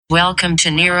Welcome to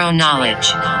Nero Knowledge.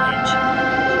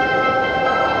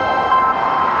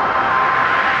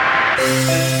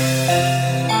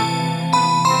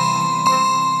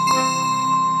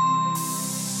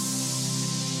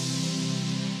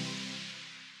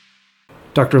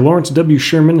 Dr. Lawrence W.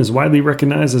 Sherman is widely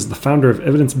recognized as the founder of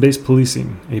evidence-based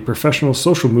policing, a professional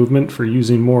social movement for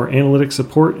using more analytic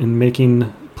support in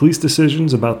making police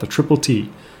decisions about the Triple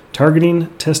T: targeting,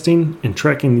 testing, and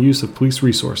tracking the use of police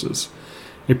resources.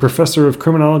 A professor of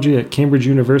criminology at Cambridge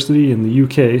University in the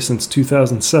UK since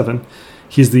 2007,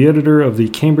 he is the editor of the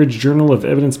Cambridge Journal of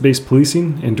Evidence-Based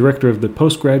Policing and director of the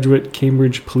postgraduate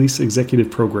Cambridge Police Executive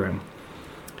Program.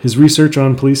 His research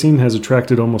on policing has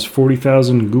attracted almost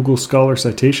 40,000 Google Scholar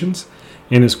citations,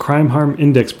 and his crime harm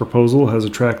index proposal has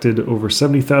attracted over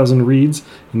 70,000 reads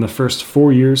in the first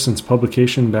 4 years since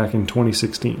publication back in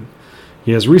 2016.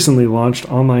 He has recently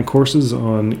launched online courses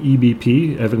on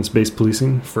EBP, evidence-based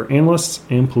policing, for analysts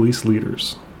and police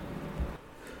leaders.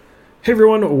 Hey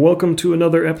everyone, welcome to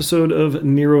another episode of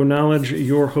Nero Knowledge.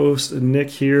 Your host, Nick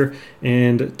here,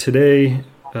 and today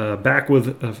back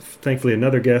with, thankfully,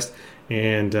 another guest.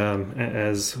 And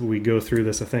as we go through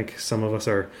this, I think some of us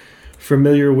are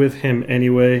familiar with him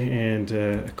anyway,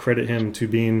 and credit him to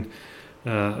being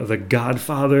the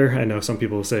godfather. I know some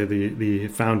people say the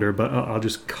founder, but I'll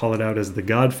just call it out as the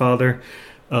godfather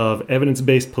of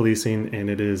evidence-based policing, and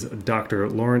it is Dr.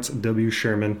 Lawrence W.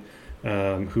 Sherman,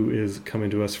 who is coming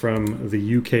to us from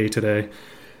the UK today.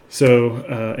 So,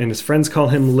 and his friends call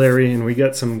him Larry, and we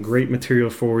got some great material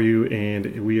for you,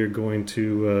 and we are going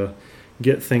to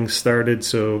get things started.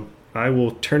 So I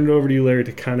will turn it over to you, Larry,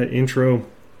 to kind of intro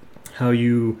how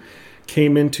you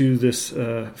came into this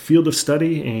field of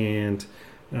study and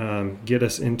get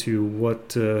us into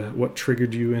what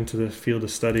triggered you into the field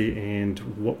of study. And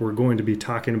what we're going to be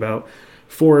talking about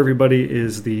for everybody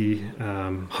is the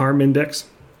harm index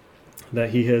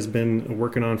that he has been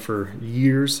working on for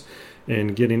years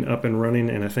and getting up and running.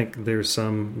 And I think there's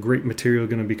some great material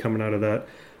going to be coming out of that.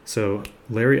 So,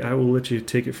 Larry, I will let you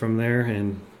take it from there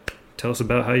and tell us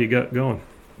about how you got going.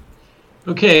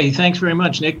 Okay, thanks very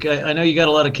much, Nick. I know you got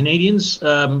a lot of Canadians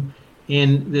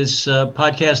in this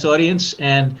podcast audience,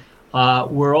 and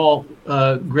we're all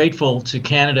grateful to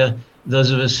Canada, those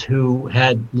of us who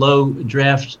had low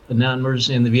draft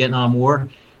numbers in the Vietnam War.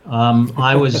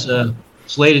 I was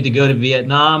slated to go to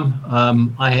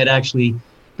Vietnam. I had actually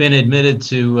been admitted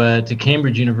to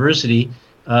Cambridge University,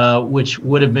 which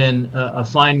would have been a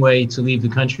fine way to leave the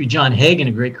country. John Hagen,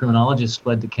 a great criminologist,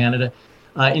 fled to Canada.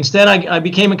 Instead, I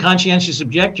became a conscientious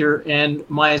objector, and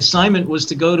my assignment was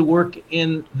to go to work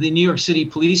in the New York City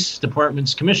Police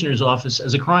Department's commissioner's office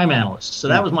as a crime analyst. So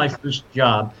that was my first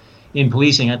job in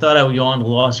policing. I thought I would go on to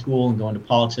law school and go into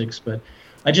politics, but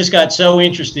I just got so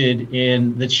interested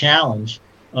in the challenge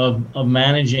of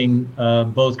managing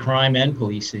both crime and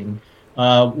policing,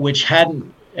 which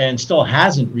hadn't and still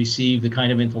hasn't received the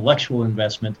kind of intellectual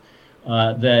investment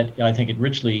that I think it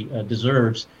richly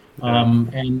deserves.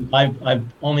 And I've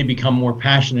only become more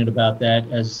passionate about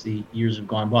that as the years have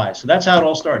gone by. So that's how it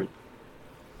all started.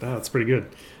 Oh, that's pretty good.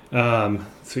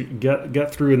 So you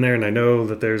got through in there, and I know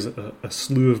that there's a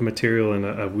slew of material,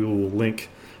 and we will link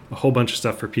a whole bunch of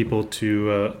stuff for people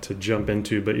to jump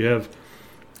into. But you have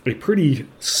a pretty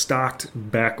stocked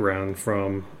background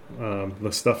from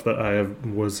the stuff that I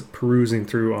was perusing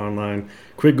through online.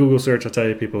 Quick Google search, I'll tell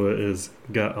you, people, it is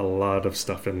got a lot of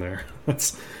stuff in there.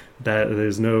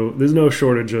 There's no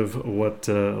shortage of what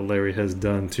Larry has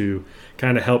done to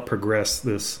kind of help progress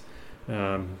this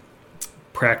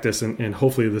practice and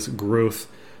hopefully this growth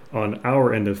on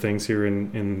our end of things here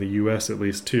in the U.S. at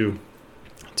least to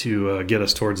get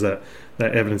us towards that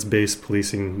evidence-based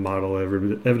policing model,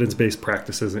 evidence-based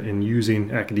practices, and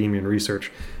using academia and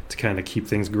research to kind of keep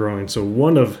things growing. So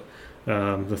one of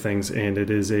the things, and it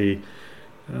is a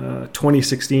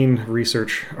 2016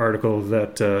 research article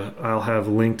that I'll have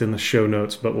linked in the show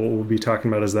notes, but what we'll be talking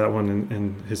about is that one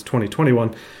in his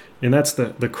 2021, and that's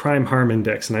the crime harm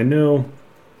index. And I know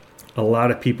a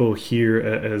lot of people here,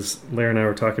 as Larry and I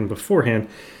were talking beforehand,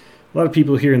 a lot of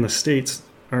people here in the States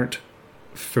aren't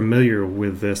familiar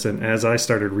with this, and as I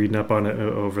started reading up on it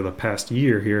over the past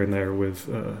year here and there with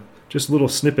just little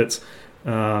snippets,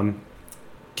 can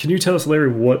you tell us,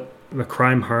 Larry, what the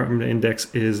crime harm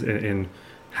index is and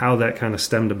how that kind of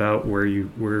stemmed about,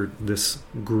 where this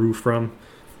grew from?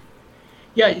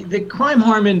 Yeah, the crime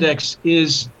harm index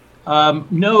is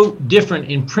no different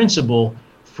in principle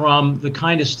from the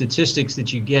kind of statistics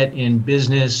that you get in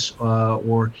business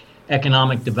or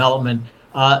economic development.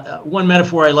 One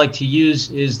metaphor I like to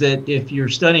use is that if you're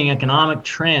studying economic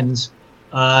trends,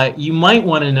 you might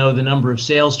want to know the number of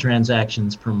sales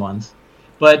transactions per month.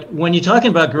 But when you're talking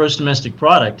about gross domestic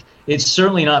product, it's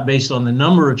certainly not based on the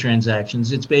number of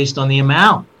transactions. It's based on the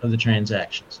amount of the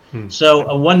transactions. So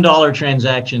a $1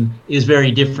 transaction is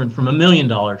very different from $1 million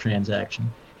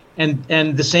transaction.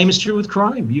 And the same is true with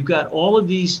crime. You've got all of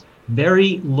these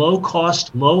very low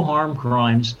cost, low harm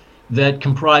crimes that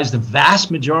comprise the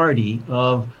vast majority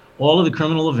of all of the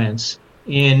criminal events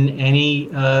in any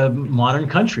modern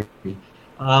country.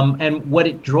 And what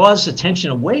it draws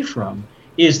attention away from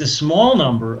is the small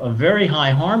number of very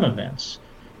high harm events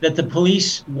that the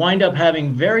police wind up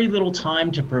having very little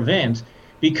time to prevent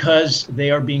because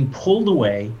they are being pulled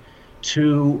away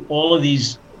to all of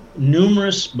these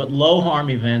numerous but low harm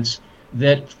events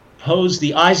that pose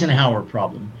the Eisenhower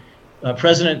problem.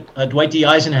 President Dwight D.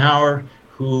 Eisenhower,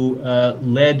 who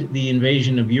led the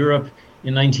invasion of Europe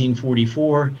in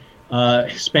 1944,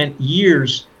 spent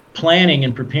years planning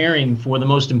and preparing for the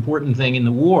most important thing in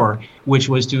the war, which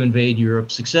was to invade Europe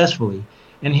successfully.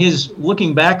 And his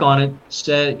looking back on it,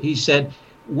 he said,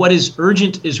 what is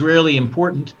urgent is rarely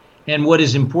important, and what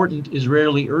is important is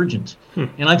rarely urgent.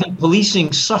 And I think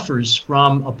policing suffers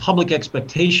from a public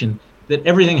expectation that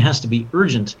everything has to be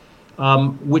urgent,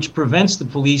 which prevents the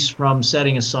police from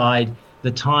setting aside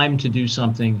the time to do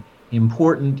something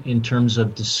important in terms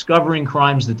of discovering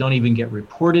crimes that don't even get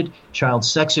reported: child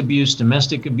sex abuse,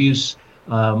 domestic abuse,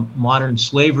 modern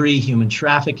slavery, human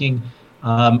trafficking,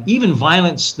 even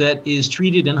violence that is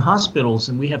treated in hospitals.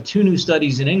 And we have 2 new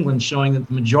studies in England showing that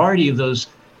the majority of those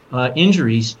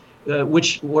injuries,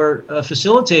 which were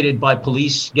facilitated by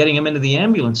police getting them into the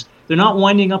ambulance, they're not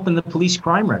winding up in the police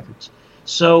crime records.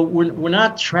 So we're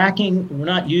not tracking, we're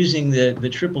not using the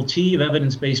triple T of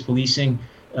evidence-based policing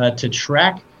to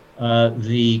track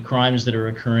the crimes that are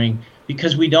occurring,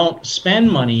 because we don't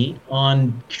spend money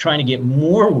on trying to get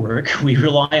more work. We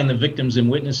rely on the victims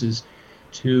and witnesses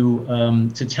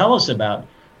to tell us about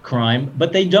crime,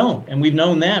 but they don't. And we've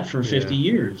known that for 50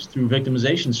 years through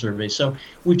victimization surveys. So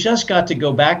we've just got to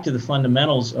go back to the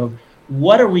fundamentals of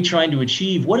what are we trying to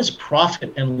achieve? What does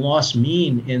profit and loss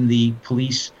mean in the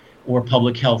police or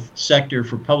public health sector?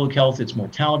 For public health, it's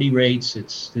mortality rates,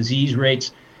 it's disease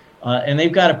rates. And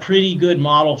they've got a pretty good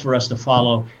model for us to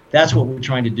follow. That's what we're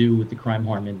trying to do with the crime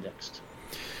harm index.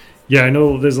 Yeah, I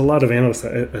know there's a lot of analysts,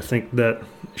 I think, that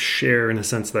share in a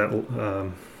sense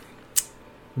that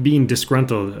being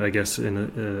disgruntled, I guess,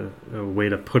 in a way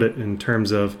to put it, in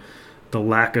terms of the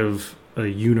lack of a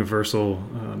universal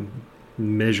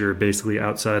measure, basically,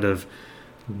 outside of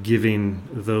giving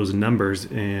those numbers.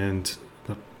 And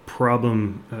the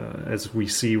problem, as we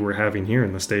see we're having here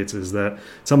in the States, is that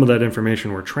some of that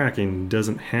information we're tracking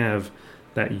doesn't have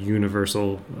that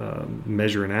universal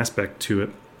measure and aspect to it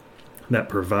that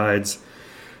provides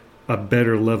a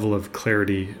better level of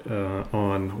clarity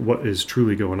on what is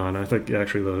truly going on. I think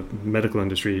actually the medical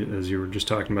industry, as you were just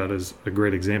talking about, is a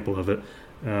great example of it.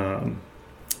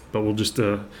 But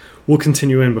we'll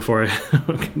continue in before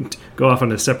I go off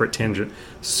on a separate tangent.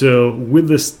 So with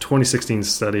this 2016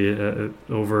 study,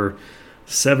 over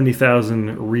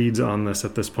 70,000 reads on this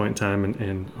at this point in time,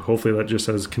 and hopefully that just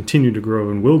has continued to grow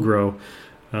and will grow,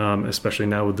 especially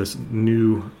now with this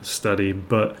new study.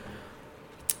 But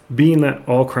being that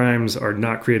all crimes are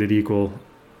not created equal,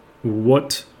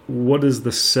 what is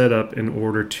the setup in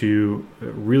order to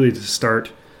really to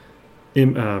start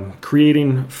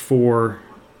creating for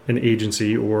an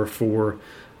agency or for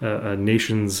a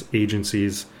nation's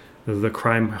agencies the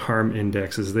crime harm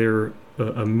index? Is there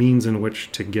a means in which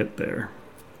to get there?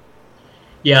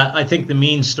 Yeah, I think the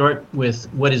means start with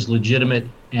what is legitimate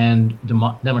and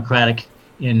democratic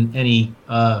in any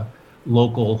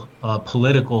local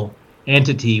political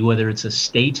entity, whether it's a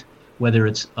state, whether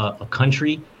it's a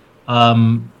country.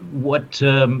 What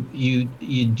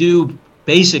you do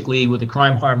basically with the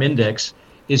crime harm index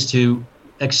is to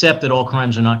accept that all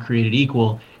crimes are not created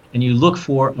equal, and you look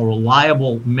for a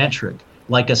reliable metric,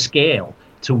 like a scale,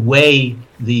 to weigh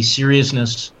the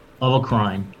seriousness of a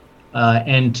crime,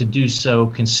 and to do so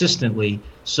consistently,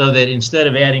 so that instead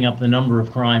of adding up the number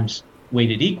of crimes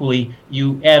weighted equally,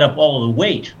 you add up all of the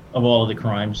weight of all of the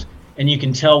crimes, and you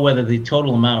can tell whether the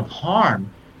total amount of harm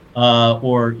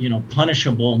or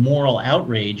punishable moral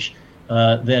outrage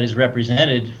that is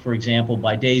represented, for example,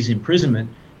 by days imprisonment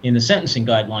in the sentencing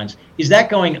guidelines, is that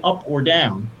going up or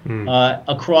down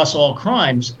across all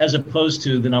crimes, as opposed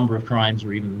to the number of crimes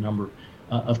or even the number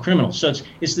of criminals. So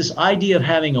it's this idea of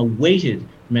having a weighted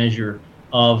measure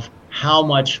of how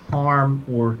much harm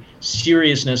or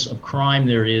seriousness of crime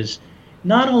there is,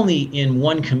 not only in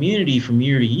one community from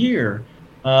year to year,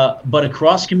 but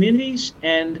across communities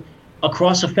and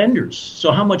across offenders.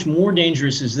 So how much more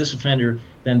dangerous is this offender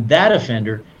than that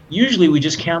offender? Usually we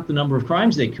just count the number of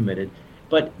crimes they committed.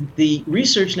 But the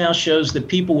research now shows that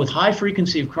people with high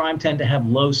frequency of crime tend to have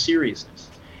low seriousness,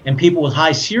 and people with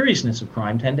high seriousness of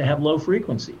crime tend to have low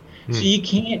frequency. So you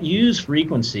can't use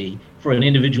frequency for an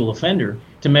individual offender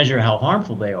to measure how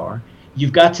harmful they are.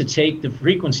 You've got to take the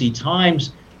frequency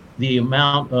times the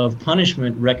amount of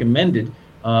punishment recommended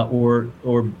or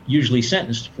usually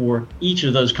sentenced for each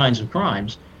of those kinds of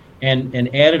crimes, and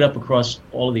add it up across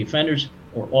all of the offenders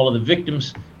or all of the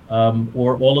victims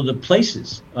or all of the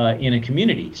places in a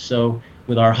community. So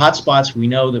with our hotspots, we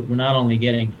know that we're not only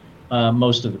getting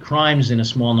most of the crimes in a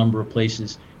small number of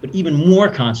places, but even more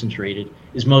concentrated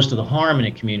is most of the harm in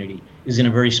a community is in a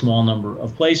very small number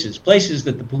of places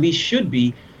that the police should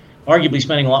be arguably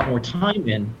spending a lot more time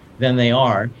in than they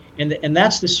are. And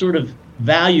that's the sort of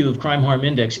value of crime harm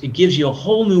index. It gives you a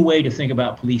whole new way to think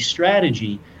about police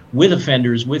strategy with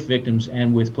offenders, with victims,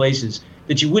 and with places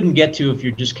that you wouldn't get to if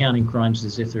you're just counting crimes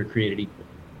as if they're created equal.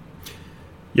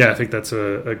 Yeah, I think that's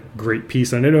a great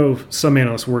piece. And I know some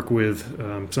analysts work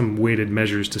with some weighted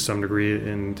measures to some degree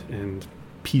and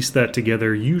piece that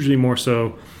together, usually more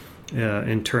so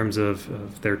in terms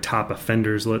of their top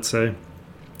offenders, let's say.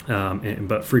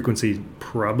 But frequency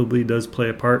probably does play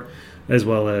a part, as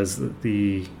well as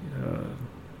the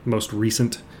most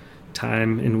recent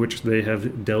time in which they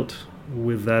have dealt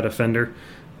with that offender,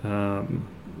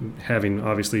 having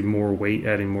obviously more weight,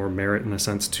 adding more merit in a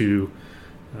sense to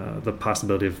the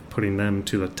possibility of putting them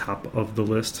to the top of the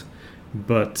list.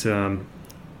 But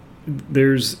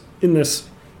there's, in this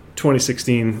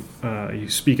 2016, you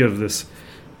speak of this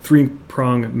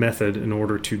three-prong method in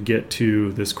order to get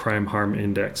to this crime harm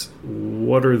index.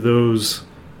 What are those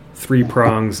three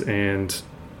prongs, and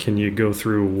can you go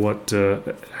through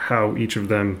how each of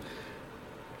them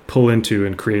pull into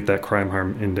and create that crime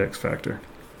harm index factor?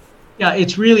 Yeah,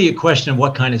 it's really a question of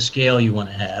what kind of scale you want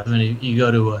to have. I mean, you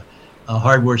go to a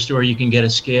hardware store, you can get a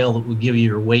scale that will give you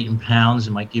your weight in pounds.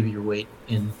 It might give you your weight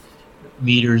in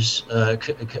meters,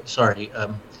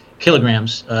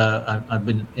 kilograms. I've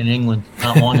been in England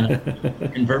not long enough to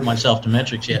convert myself to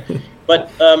metrics yet.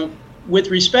 But with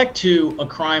respect to a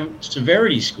crime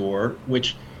severity score,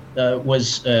 which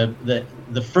was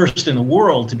the first in the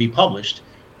world to be published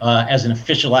as an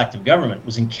official act of government,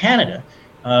 was in Canada,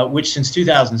 which since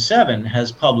 2007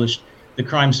 has published the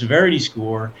crime severity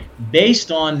score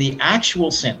based on the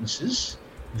actual sentences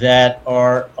that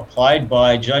are applied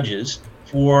by judges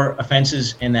for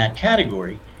offenses in that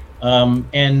category.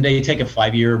 And they take a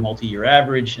 5-year, multi-year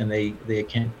average, and they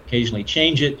can occasionally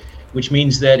change it, which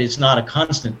means that it's not a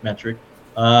constant metric.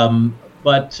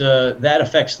 But that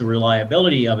affects the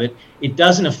reliability of it. It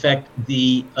doesn't affect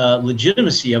the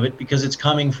legitimacy of it because it's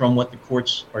coming from what the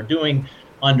courts are doing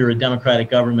under a democratic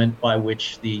government by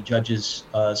which the judges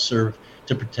serve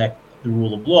to protect the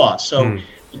rule of law. So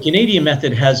the Canadian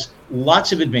method has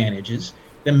lots of advantages.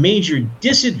 The major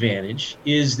disadvantage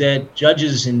is that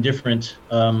judges in different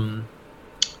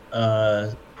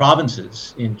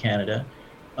provinces in Canada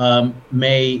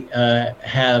may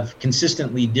have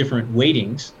consistently different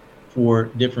weightings for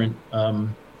different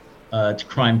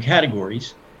crime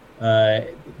categories.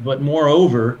 But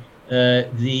moreover,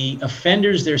 the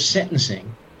offenders they're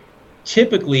sentencing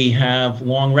typically have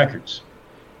long records.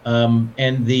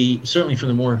 And certainly for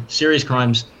the more serious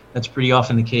crimes, that's pretty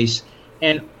often the case.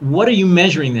 And what are you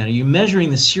measuring then? Are you measuring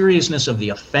the seriousness of the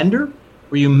offender, or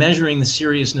are you measuring the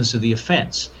seriousness of the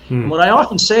offense? And what I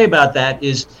often say about that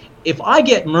is, if I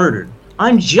get murdered,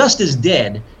 I'm just as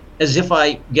dead as if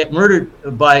I get murdered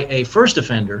by a first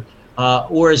offender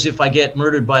or as if I get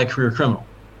murdered by a career criminal.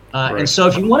 Right. And so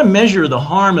if you want to measure the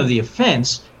harm of the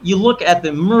offense, you look at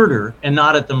the murder and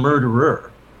not at the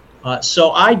murderer.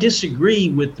 So I disagree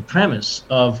with the premise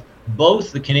of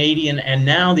both the Canadian and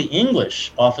now the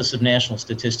English Office of National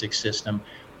Statistics system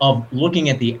of looking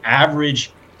at the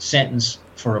average sentence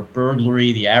for a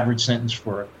burglary, the average sentence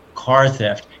for a car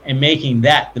theft, and making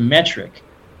that the metric,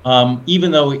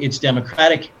 even though it's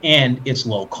democratic and it's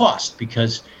low cost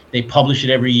because they publish it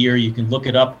every year. You can look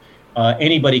it up.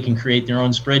 Anybody can create their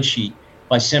own spreadsheet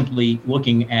by simply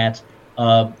looking at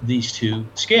these two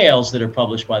scales that are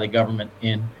published by the government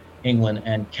in England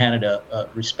and Canada,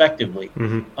 respectively.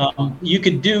 You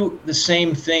could do the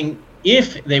same thing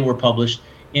if they were published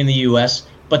in the U.S.,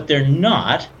 but they're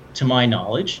not, to my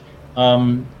knowledge,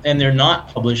 and they're not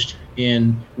published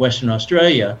in Western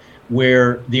Australia,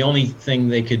 where the only thing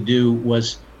they could do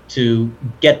was to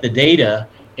get the data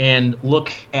and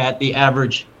look at the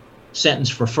average sentence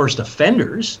for first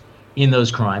offenders in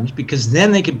those crimes, because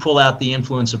then they could pull out the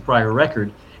influence of prior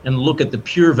record and look at the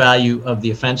pure value of the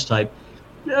offense type.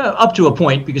 Up to a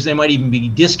point, because they might even be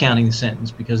discounting the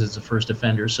sentence because it's a first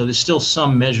offender. So there's still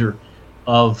some measure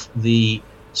of the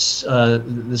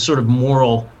the sort of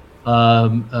moral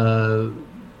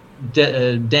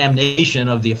damnation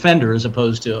of the offender as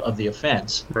opposed to of the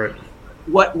offense. Right.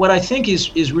 What I think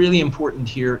is really important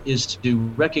here is to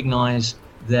recognize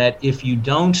that if you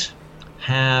don't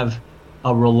have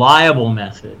a reliable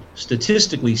method,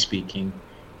 statistically speaking,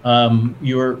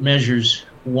 your measures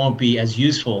won't be as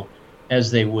useful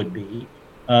as they would be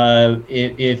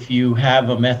if you have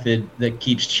a method that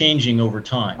keeps changing over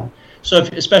time. So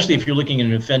especially if you're looking at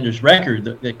an offender's record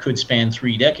that could span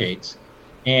 3 decades,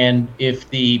 and if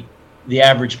the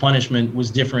average punishment was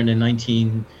different in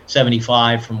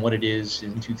 1975 from what it is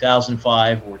in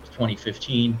 2005 or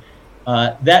 2015,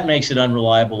 that makes it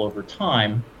unreliable over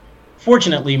time.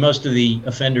 Fortunately, most of the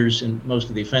offenders and most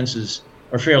of the offenses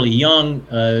are fairly young,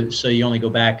 so you only go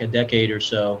back a decade or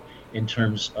so in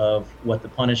terms of what the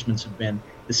punishments have been.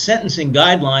 The sentencing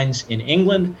guidelines in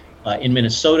England, in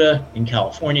Minnesota, in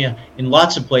California, in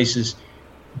lots of places,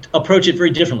 approach it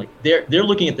very differently. They're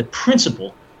looking at the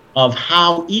principle of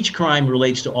how each crime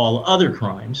relates to all other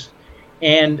crimes,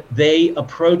 and they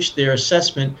approach their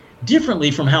assessment differently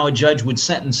from how a judge would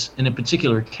sentence in a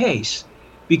particular case,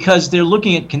 because they're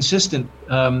looking at consistent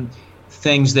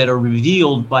things that are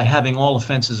revealed by having all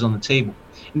offenses on the table.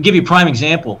 I'll give you a prime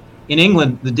example. In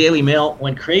England, the Daily Mail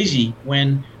went crazy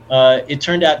when it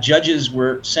turned out judges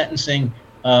were sentencing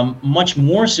much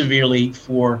more severely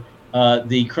for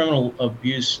the criminal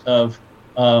abuse of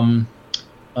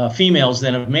females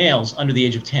than of males under the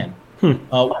age of 10.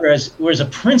 Whereas a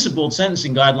principled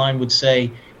sentencing guideline would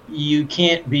say you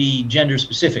can't be gender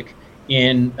specific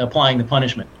in applying the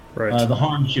punishment. Right. The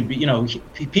harm should be,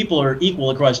 people are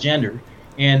equal across gender,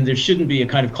 and there shouldn't be a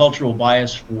kind of cultural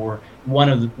bias for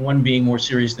one being more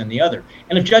serious than the other.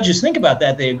 And if judges think about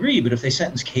that, they agree. But if they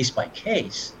sentence case by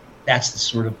case, that's the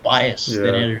sort of bias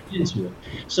that enters into it.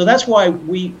 So that's why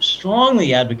we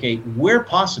strongly advocate, where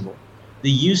possible,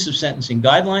 the use of sentencing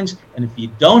guidelines. And if you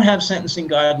don't have sentencing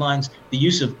guidelines, the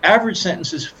use of average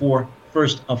sentences for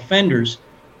first offenders,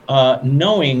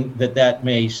 knowing that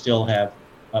may still have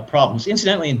problems.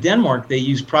 Incidentally, in Denmark, they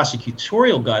use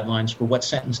prosecutorial guidelines for what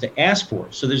sentence to ask for.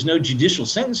 So there's no judicial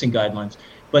sentencing guidelines,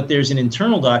 but there's an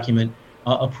internal document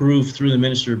approved through the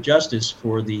Minister of Justice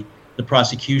for the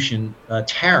prosecution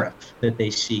tariff that they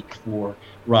seek for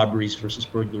robberies versus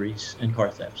burglaries and car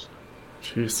thefts.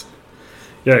 Jeez.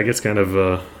 Yeah, it gets kind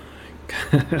of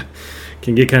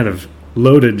can get kind of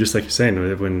loaded, just like you're saying,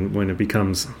 when it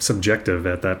becomes subjective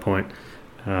at that point.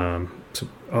 So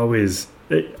always,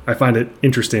 I find it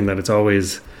interesting that it's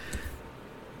always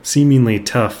seemingly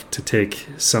tough to take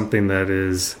something that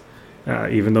is,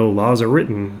 even though laws are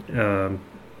written,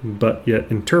 but yet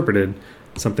interpreted,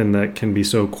 something that can be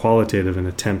so qualitative and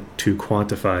attempt to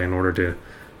quantify in order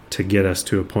to get us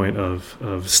to a point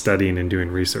of studying and doing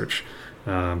research.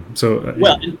 And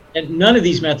none of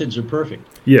these methods are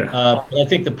perfect. Yeah. But I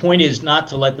think the point is not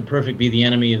to let the perfect be the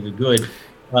enemy of the good.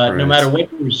 Right. No matter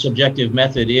what your subjective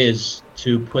method is,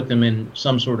 to put them in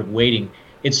some sort of weighting.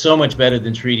 It's so much better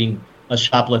than treating a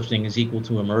shoplifting as equal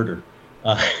to a murder.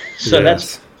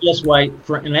 That's just why,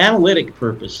 for an analytic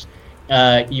purpose,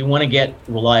 you want to get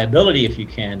reliability if you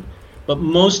can, but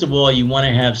most of all, you want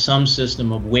to have some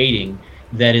system of weighting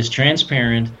that is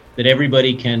transparent, that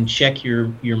everybody can check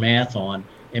your math on,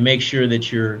 and make sure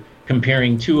that you're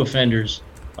comparing two offenders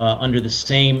under the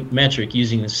same metric,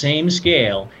 using the same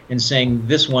scale, and saying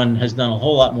this one has done a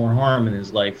whole lot more harm in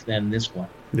his life than this one.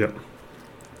 Yeah.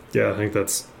 Yeah, I think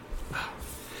that's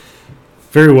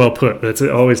very well put. It's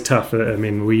always tough. I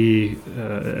mean, we,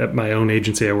 at my own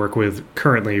agency I work with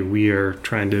currently, we are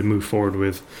trying to move forward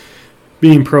with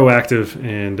being proactive,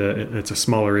 and it's a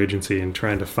smaller agency, and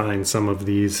trying to find some of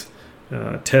these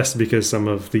tests, because some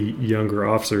of the younger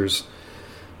officers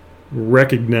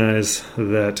recognize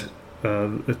that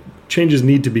changes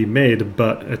need to be made,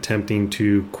 but attempting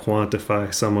to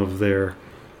quantify some of their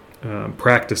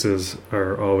practices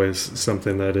are always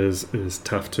something that is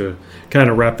tough to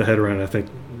kind of wrap the head around. I think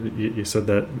you said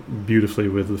that beautifully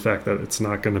with the fact that it's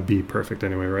not going to be perfect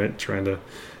anyway, right? Trying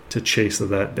to chase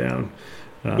that down.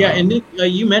 And Nick,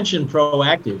 you mentioned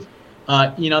proactive.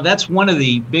 That's one of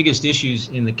the biggest issues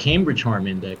in the Cambridge Harm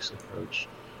Index approach,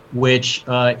 which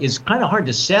is kind of hard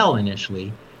to sell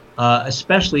initially,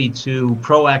 especially to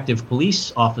proactive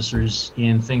police officers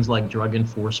in things like drug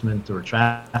enforcement or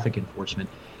traffic enforcement,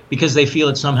 because they feel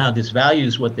it somehow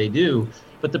disvalues what they do.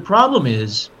 But the problem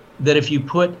is that if you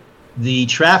put the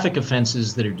traffic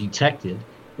offenses that are detected,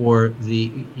 or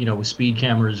with speed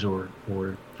cameras or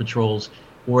patrols,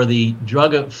 or the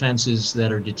drug offenses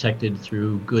that are detected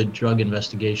through good drug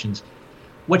investigations,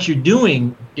 what you're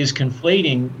doing is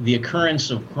conflating the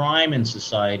occurrence of crime in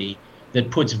society that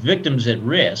puts victims at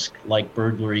risk, like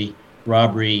burglary,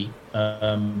 robbery,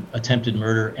 attempted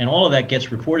murder, and all of that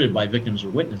gets reported by victims or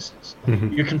witnesses.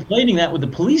 Mm-hmm. You're conflating that with the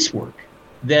police work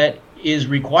that is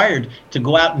required to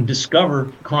go out and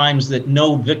discover crimes that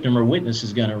no victim or witness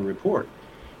is going to report.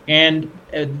 And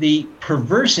the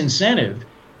perverse incentive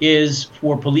is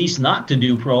for police not to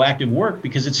do proactive work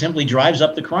because it simply drives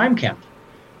up the crime count.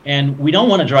 And we don't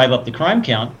want to drive up the crime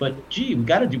count, but we've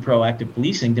got to do proactive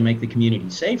policing to make the community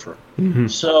safer. Mm-hmm.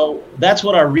 So that's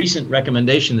what our recent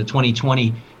recommendation, the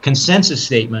 2020 consensus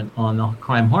statement on the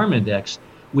crime harm index.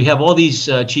 We have all these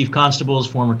chief constables,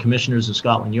 former commissioners of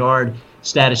Scotland Yard,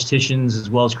 statisticians,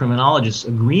 as well as criminologists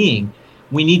agreeing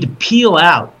we need to peel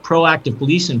out proactive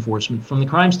police enforcement from the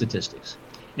crime statistics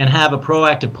and have a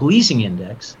proactive policing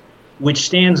index, which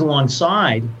stands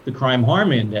alongside the crime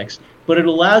harm index, but it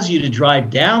allows you to drive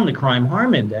down the crime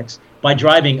harm index by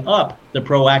driving up the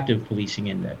proactive policing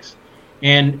index.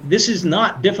 And this is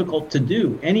not difficult to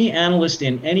do. Any analyst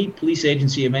in any police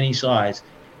agency of any size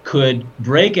could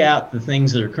break out the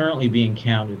things that are currently being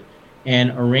counted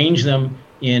and arrange them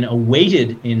in a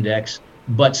weighted index,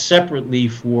 but separately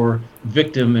for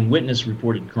victim and witness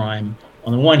reported crime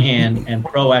on the one hand and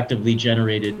proactively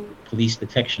generated police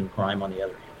detection crime on the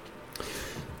other hand.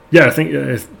 Yeah, I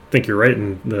think you're right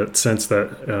in the sense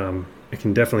that it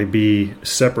can definitely be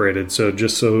separated. So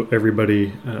just so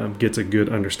everybody gets a good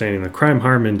understanding, the crime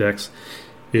harm index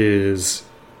is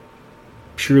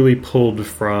purely pulled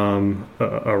from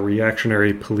a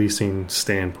reactionary policing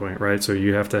standpoint, right? So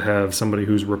you have to have somebody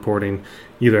who's reporting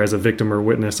either as a victim or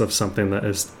witness of something that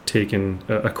has taken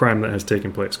a crime that has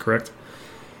taken place, correct?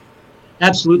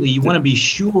 Absolutely. You want to be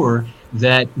sure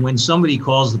that when somebody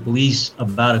calls the police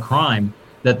about a crime,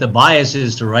 that the bias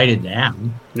is to write it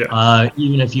down,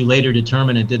 even if you later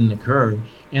determine it didn't occur.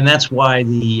 And that's why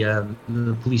the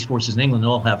police forces in England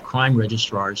all have crime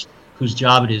registrars whose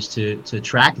job it is to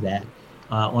track that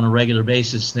on a regular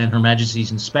basis. Then Her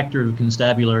Majesty's Inspector of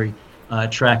Constabulary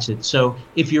tracks it. So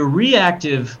if you're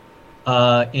reactive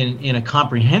in a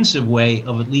comprehensive way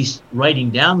of at least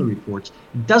writing down the reports,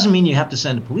 it doesn't mean you have to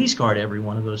send a police car to every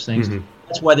one of those things. Mm-hmm.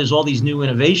 That's why there's all these new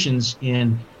innovations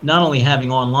in not only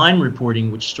having online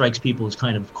reporting, which strikes people as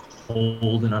kind of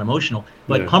cold and unemotional,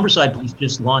 but Humberside Police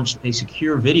just launched a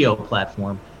secure video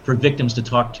platform for victims to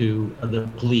talk to the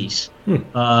police.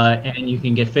 And you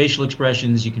can get facial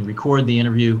expressions, you can record the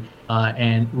interview,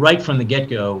 and right from the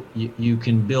get-go, you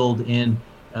can build in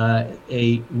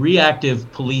a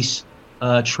reactive police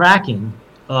tracking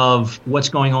of what's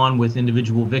going on with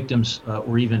individual victims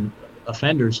or even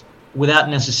offenders without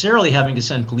necessarily having to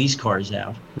send police cars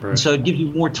out. Right. And so it gives you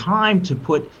more time to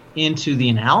put into the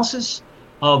analysis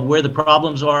of where the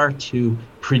problems are, to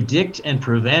predict and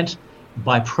prevent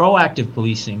by proactive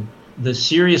policing the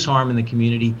serious harm in the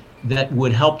community that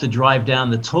would help to drive down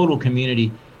the total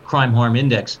community crime harm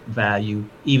index value,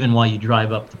 even while you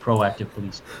drive up the proactive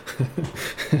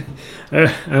policing.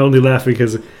 I only laugh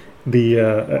because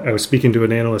I was speaking to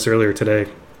an analyst earlier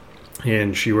today,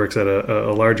 and she works at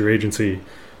a larger agency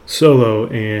solo,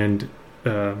 and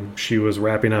she was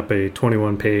wrapping up a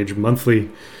 21-page monthly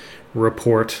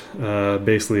report,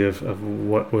 basically of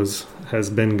what has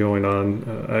been going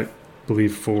on. I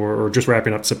believe or just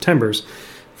wrapping up September's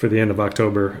for the end of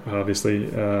October, obviously,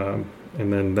 and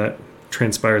then that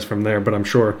transpires from there. But I'm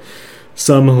sure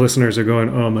some listeners are going,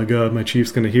 "Oh my God, my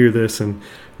chief's going to hear this, and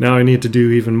now I need to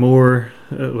do even more,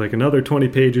 like another 20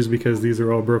 pages, because these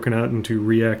are all broken out into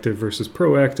reactive versus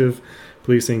proactive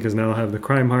policing, because now I'll have the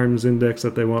crime harms index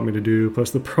that they want me to do,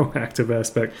 plus the proactive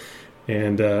aspect."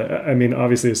 And I mean,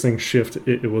 obviously, as things shift,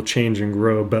 it will change and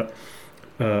grow. But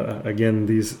again,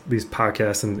 these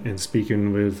podcasts and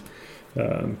speaking with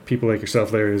people like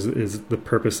yourself, Larry, is the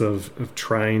purpose of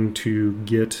trying to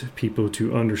get people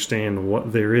to understand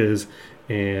what there is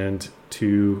and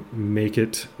to make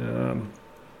it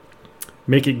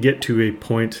get to a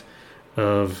point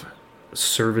of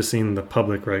servicing the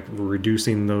public, right?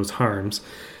 Reducing those harms.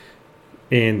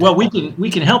 And well, we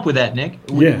can help with that, Nick.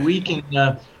 We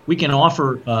can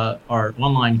offer our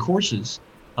online courses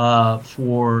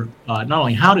for not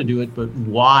only how to do it, but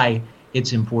why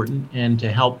it's important, and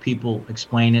to help people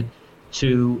explain it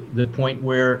to the point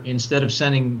where instead of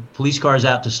sending police cars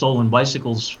out to stolen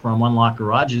bicycles from unlocked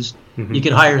garages, you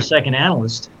could hire a second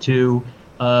analyst to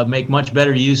make much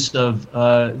better use of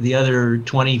the other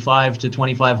 25 to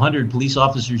 2,500 police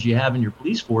officers you have in your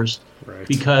police force,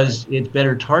 because it's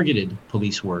better targeted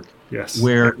police work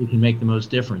where it can make the most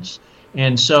difference.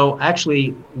 And so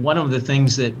actually, one of the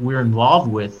things that we're involved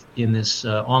with in this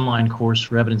online course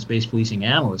for evidence-based policing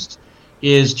analysts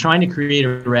is trying to create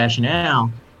a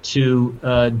rationale to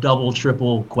double,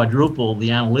 triple, quadruple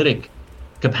the analytic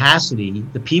capacity,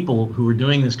 the people who are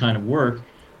doing this kind of work,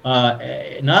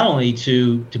 not only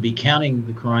to be counting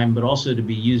the crime, but also to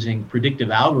be using predictive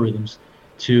algorithms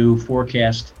to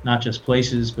forecast not just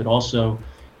places, but also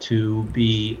to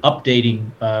be updating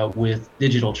with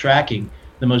digital tracking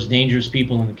the most dangerous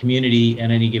people in the community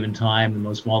at any given time, the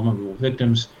most vulnerable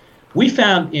victims. We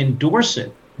found in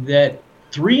Dorset that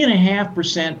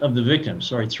 3.5% of the victims,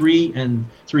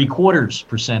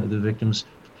 3.75% of the victims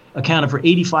accounted for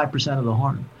 85% of the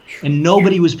harm. And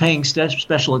nobody was paying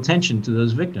special attention to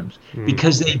those victims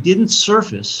because they didn't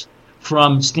surface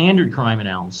from standard crime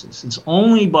analysis. It's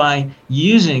only by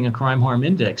using a crime harm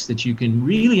index that you can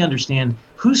really understand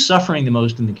who's suffering the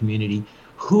most in the community,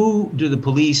 who do the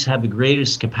police have the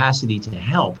greatest capacity to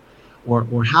help,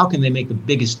 or how can they make the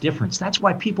biggest difference. That's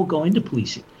why people go into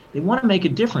policing. They want to make a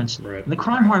difference. Right. And the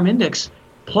crime harm index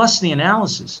plus the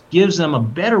analysis gives them a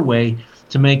better way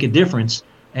to make a difference,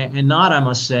 and not, I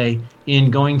must say,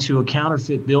 in going to a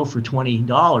counterfeit bill for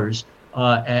 $20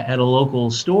 at a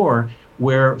local store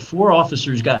where 4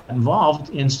 officers got involved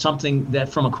in something that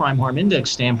from a crime harm index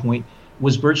standpoint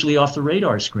was virtually off the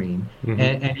radar screen.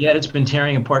 And yet it's been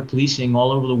tearing apart policing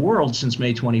all over the world since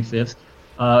May 25th.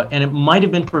 And it might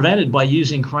have been prevented by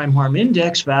using crime harm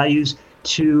index values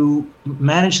to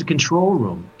manage the control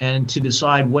room and to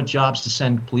decide what jobs to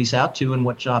send police out to and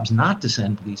what jobs not to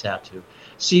send police out to.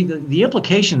 See, the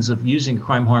implications of using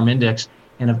crime harm index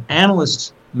and of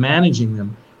analysts managing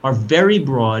them are very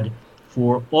broad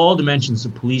for all dimensions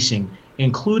of policing,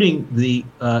 including the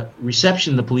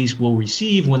reception the police will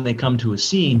receive when they come to a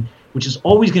scene, which is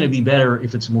always going to be better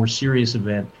if it's a more serious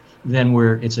event than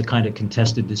where it's a kind of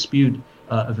contested dispute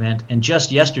event. And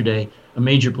just yesterday, a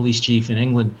major police chief in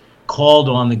England called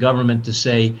on the government to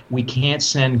say, we can't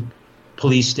send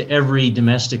police to every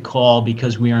domestic call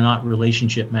because we are not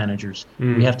relationship managers.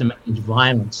 We have to manage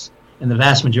violence. And the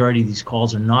vast majority of these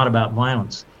calls are not about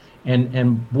violence.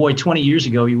 And boy, 20 years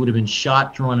ago, you would have been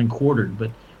shot, drawn, and quartered.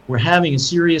 But we're having a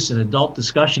serious and adult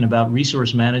discussion about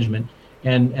resource management.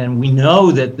 And we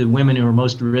know that the women who are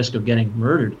most at risk of getting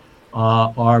murdered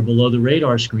are below the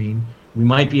radar screen. We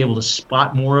might be able to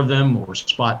spot more of them or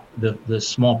spot the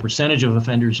small percentage of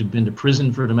offenders who've been to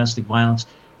prison for domestic violence.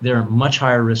 They're at much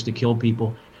higher risk to kill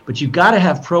people. But you've got to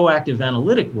have proactive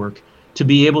analytic work to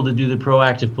be able to do the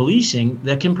proactive policing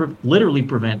that can literally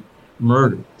prevent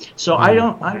murder. So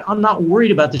I'm not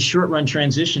worried about the short run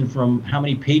transition from how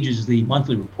many pages the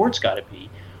monthly report's got to be.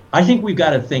 I think we've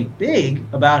got to think big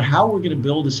about how we're going to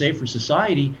build a safer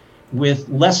society with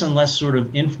less and less sort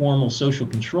of informal social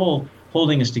control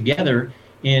holding us together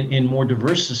in more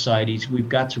diverse societies. We've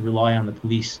got to rely on the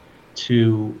police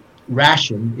to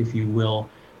ration, if you will,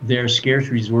 their scarce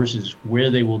resources where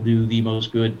they will do the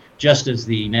most good, just as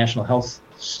the National Health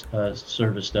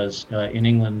Service does in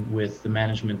England with the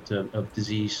management of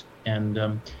disease and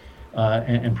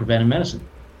preventive medicine.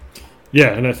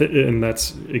 Yeah, and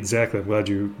that's exactly. I'm glad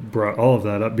you brought all of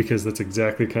that up because that's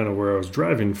exactly kind of where I was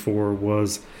driving for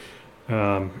was,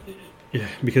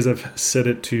 because I've said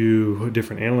it to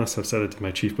different analysts, I've said it to my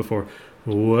chief before.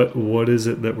 What is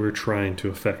it that we're trying to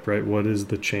affect, right? What is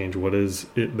the change? What is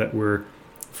it that we're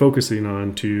focusing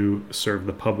on to serve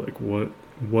the public?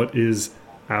 What is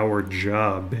our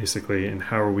job basically, and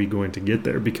how are we going to get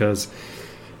there? Because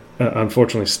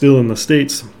unfortunately, still in the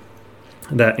States,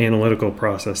 that analytical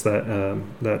process,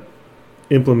 that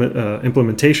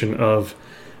implementation of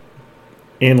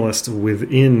analysts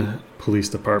within police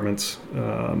departments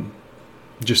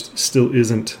just still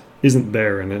isn't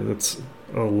there, and it's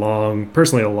a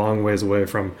long ways away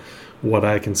from what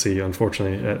I can see,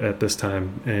 unfortunately, at this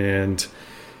time. And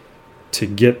to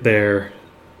get there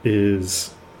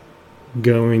is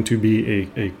going to be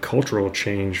a cultural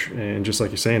change, and just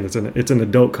like you're saying, it's an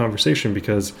adult conversation,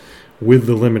 because with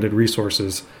the limited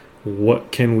resources,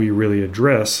 what can we really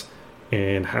address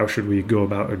and how should we go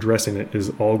about addressing it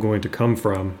is all going to come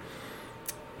from,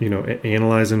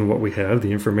 analyzing what we have,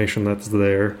 the information that's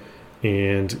there,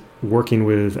 and working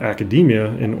with academia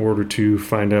in order to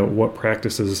find out what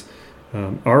practices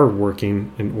are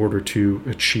working in order to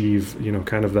achieve,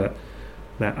 kind of that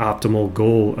optimal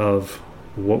goal of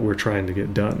what we're trying to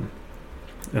get done.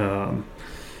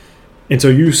 And so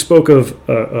you spoke of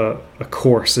a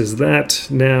course. Is that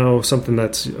now something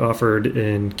that's offered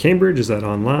in Cambridge? Is that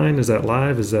online? Is that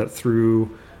live? Is that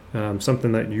through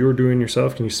something that you're doing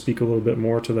yourself? Can you speak a little bit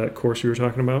more to that course you were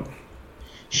talking about?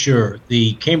 Sure.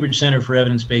 The Cambridge Center for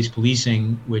Evidence-Based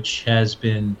Policing, which has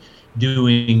been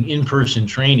doing in-person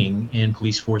training in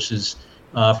police forces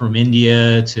from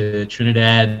India to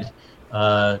Trinidad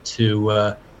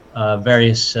to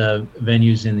various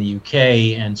venues in the UK,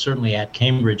 and certainly at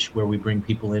Cambridge, where we bring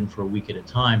people in for a week at a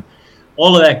time.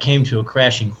 all of that came to a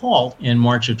crashing halt in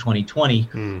March of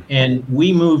 2020, and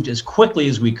we moved as quickly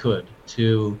as we could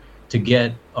to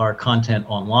get our content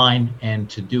online and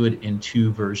to do it in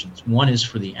two versions. One is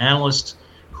for the analysts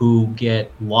who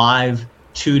get live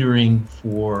tutoring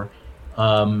for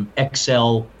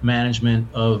Excel management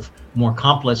of more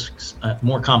complex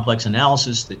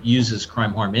analysis that uses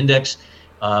crime harm index.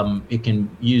 It can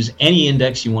use any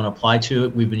index you want to apply to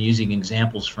it. We've been using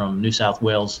examples from New South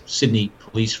Wales, Sydney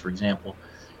Police, for example.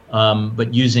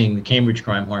 But using the Cambridge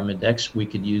Crime Harm Index, we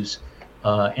could use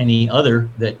any other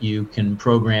that you can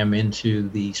program into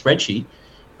the spreadsheet.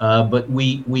 But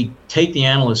we take the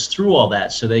analysts through all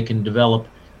that so they can develop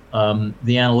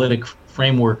the analytic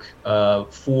framework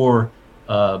for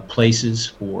places,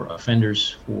 for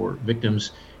offenders, for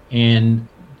victims, and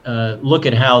look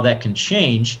at how that can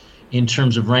change in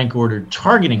terms of rank ordered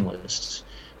targeting lists,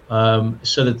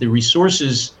 so that the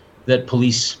resources that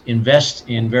police invest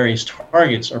in various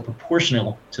targets are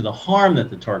proportional to the harm that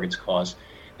the targets cause,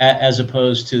 as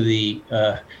opposed to the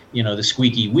the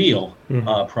squeaky wheel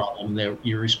problem. That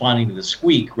you're responding to the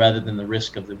squeak rather than the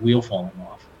risk of the wheel falling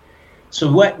off. So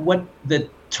what the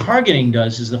targeting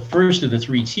does is the first of the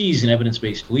 3 T's in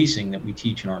evidence-based policing that we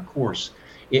teach in our course.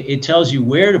 It tells you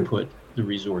where to put the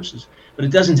resources, but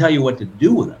it doesn't tell you what to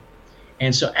do with them.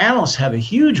 And so analysts have a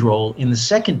huge role in the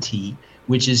second T,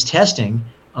 which is testing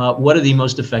what are the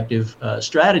most effective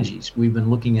strategies. We've been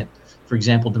looking at, for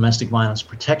example, domestic violence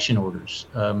protection orders,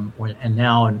 and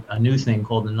now a new thing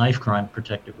called the knife crime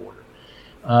protective order,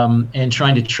 and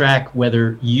trying to track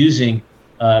whether using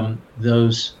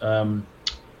those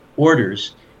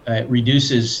orders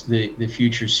reduces the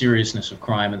future seriousness of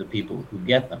crime and the people who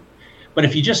get them. But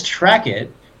if you just track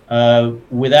it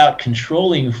without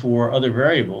controlling for other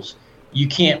variables, you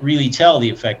can't really tell the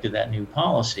effect of that new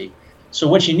policy. So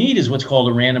what you need is what's called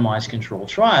a randomized control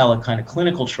trial, a kind of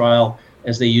clinical trial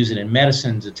as they use it in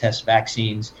medicine to test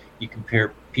vaccines. You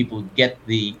compare people who get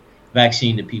the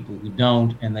vaccine to people who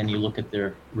don't, and then you look at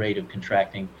their rate of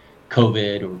contracting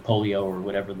COVID or polio or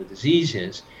whatever the disease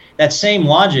is. That same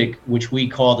logic, which we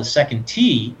call the second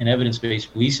T in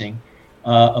evidence-based policing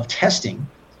of testing,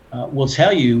 will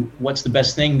tell you what's the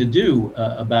best thing to do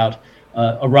about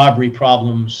a robbery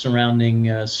problem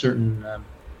surrounding certain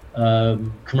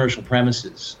commercial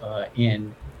premises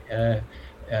in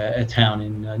a town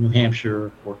in New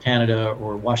Hampshire or Canada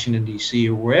or Washington, D.C.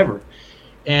 or wherever.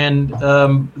 And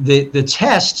the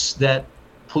tests that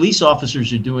police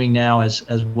officers are doing now as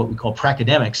what we call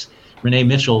pracademics. Renee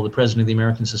Mitchell, the president of the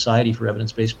American Society for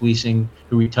Evidence-Based Policing,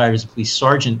 who retired as a police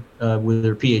sergeant with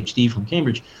her PhD from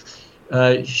Cambridge,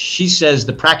 she says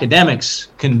the pracademics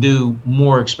can do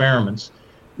more experiments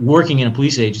working in a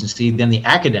police agency than the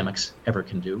academics ever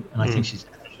can do. And I think she's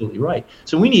absolutely right.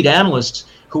 So we need analysts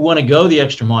who want to go the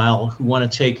extra mile, who want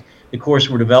to take the course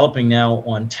we're developing now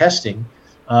on testing.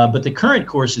 But the current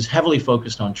course is heavily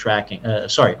focused on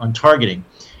on targeting.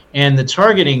 And the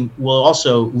targeting will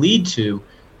also lead to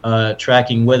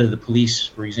tracking whether the police,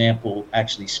 for example,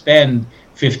 actually spend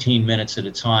 15 minutes at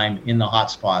a time in the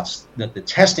hotspots that the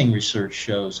testing research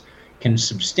shows can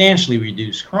substantially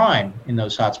reduce crime in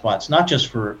those hotspots, not just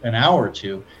for an hour or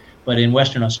two, but in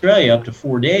Western Australia, up to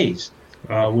 4 days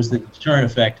was the deterrent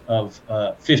effect of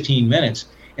 15 minutes.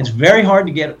 It's very hard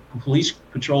to get police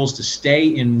patrols to stay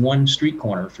in one street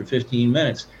corner for 15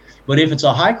 minutes. But if it's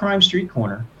a high crime street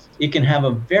corner, it can have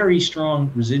a very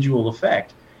strong residual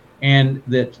effect. And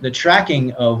the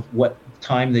tracking of what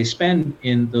time they spend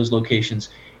in those locations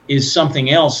is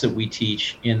something else that we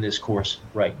teach in this course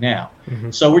right now.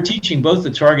 So we're teaching both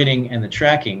the targeting and the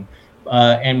tracking,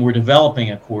 and we're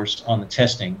developing a course on the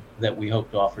testing that we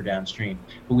hope to offer downstream.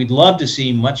 But we'd love to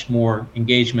see much more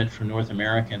engagement from North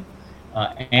American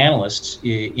analysts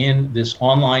in this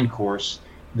online course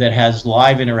that has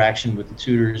live interaction with the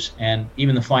tutors, and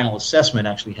even the final assessment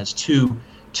actually has 2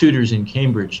 tutors in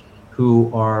Cambridge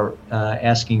who are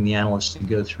asking the analysts to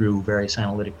go through various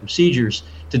analytic procedures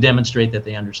to demonstrate that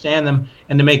they understand them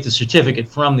and to make the certificate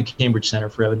from the Cambridge Center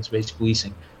for Evidence-Based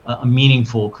Policing a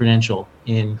meaningful credential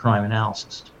in crime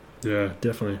analysis. Yeah,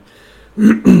 definitely.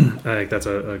 I think that's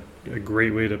a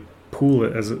great way to pool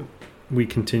it as we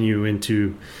continue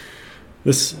into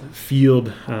this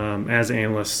field as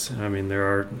analysts. I mean, there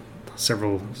are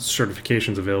several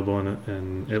certifications available,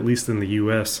 in at least in the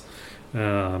U.S.,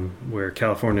 where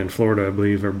California and Florida, I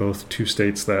believe, are both 2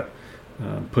 states that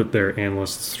put their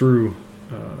analysts through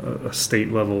a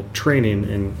state-level training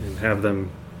and have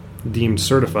them deemed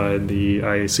certified. The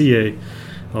IACA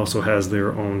also has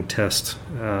their own test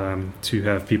to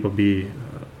have people be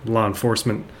law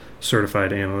enforcement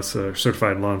certified analysts.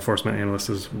 Certified law enforcement analysts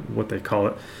is what they call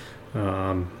it.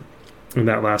 And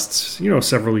that lasts,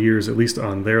 several years, at least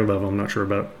on their level. I'm not sure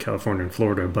about California and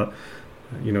Florida, but,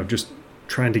 just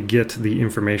trying to get the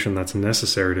information that's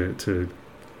necessary to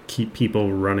keep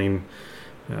people running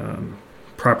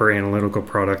proper analytical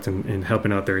product and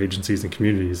helping out their agencies and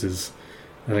communities is,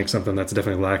 I think, something that's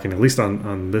definitely lacking, at least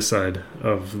on this side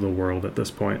of the world at this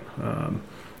point.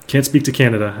 Can't speak to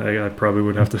Canada. I probably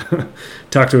would have to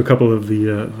talk to a couple of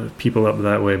the people up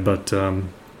that way, but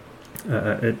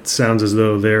it sounds as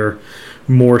though they're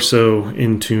more so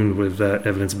in tune with that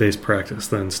evidence-based practice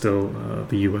than still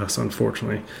the U.S.,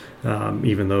 unfortunately,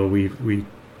 even though we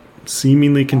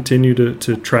seemingly continue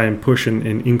to try and push and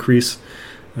increase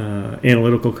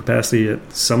analytical capacity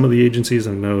at some of the agencies.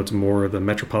 I know it's more the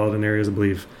metropolitan areas. I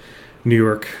believe New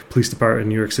York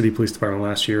City Police Department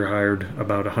last year hired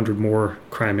about 100 more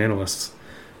crime analysts.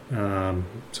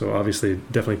 So obviously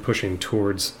definitely pushing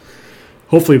towards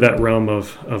hopefully that realm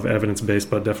of evidence-based,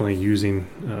 but definitely using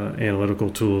analytical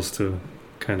tools to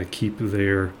kind of keep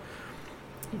their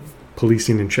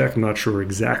policing in check. I'm not sure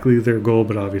exactly their goal,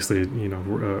 but obviously,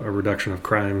 a reduction of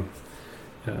crime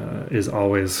is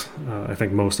always, I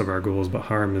think, most of our goals, but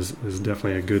harm is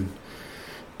definitely a good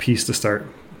piece to start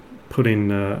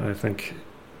putting, I think,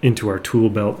 into our tool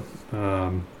belt.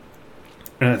 And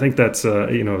I think that's,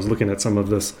 I was looking at some of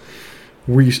this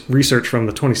research from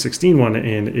the 2016 one,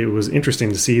 and it was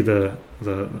interesting to see the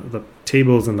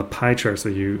tables and the pie charts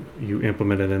that you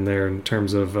implemented in there in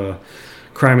terms of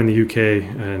crime in the UK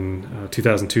in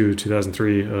 2002,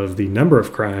 2003 of the number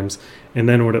of crimes, and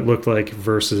then what it looked like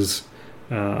versus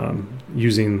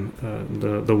using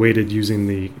the weighted using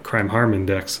the crime harm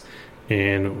index,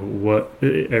 and what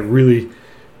it really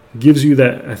gives you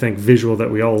that, I think, visual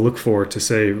that we all look for to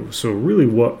say, so really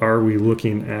what are we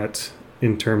looking at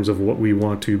in terms of what we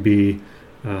want to be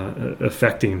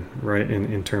affecting, right,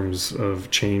 in terms of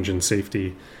change and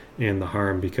safety and the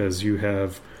harm, because you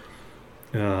have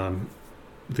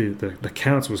the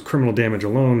counts was criminal damage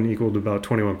alone equaled about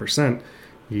 21%,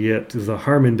 yet the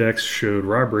harm index showed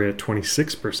robbery at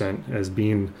 26% as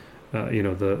being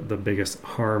the biggest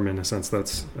harm in a sense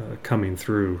that's coming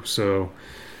through. So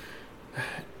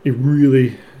it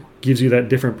really gives you that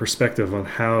different perspective on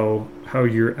how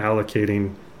you're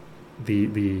allocating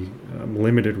the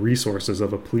limited resources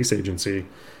of a police agency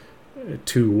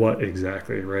to what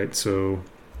exactly, right? So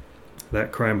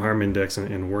that crime harm index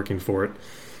and working for it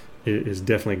is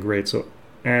definitely great. So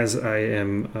as I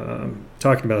am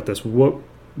talking about this,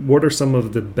 what are some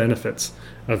of the benefits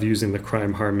of using the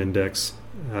crime harm index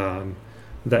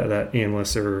that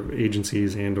analysts or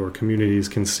agencies and or communities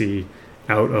can see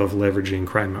out of leveraging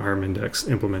crime harm index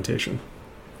implementation?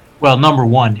 Well, number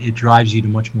one, it drives you to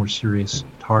much more serious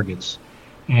targets.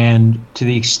 And to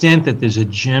the extent that there's a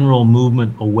general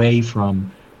movement away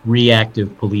from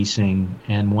reactive policing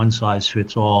and one size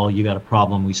fits all, you got a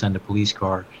problem, we send a police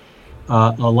car.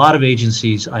 A lot of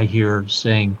agencies I hear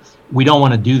saying, we don't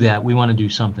want to do that, we want to do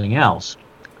something else.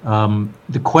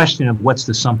 The question of what's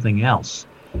the something else?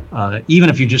 Even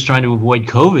if you're just trying to avoid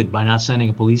COVID by not sending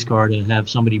a police car to have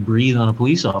somebody breathe on a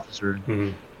police officer,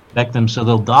 mm-hmm. infect them so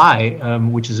they'll die,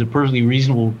 which is a perfectly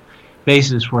reasonable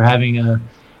basis for having a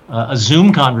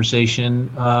Zoom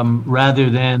conversation rather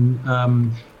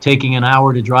than taking an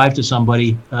hour to drive to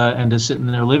somebody and to sit in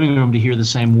their living room to hear the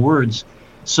same words.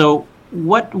 So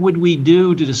what would we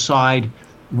do to decide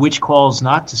which calls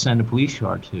not to send a police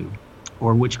car to,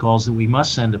 or which calls that we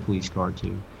must send a police car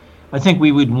to? I think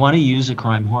we would want to use a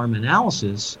crime harm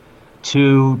analysis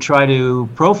to try to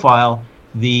profile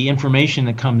the information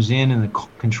that comes in the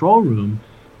control room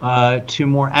to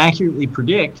more accurately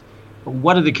predict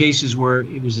what are the cases where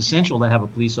it was essential to have a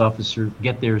police officer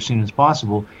get there as soon as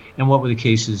possible, and what were the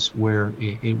cases where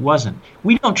it wasn't.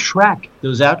 We don't track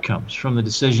those outcomes from the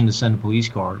decision to send a police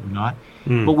car or not,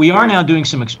 but we are now doing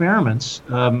some experiments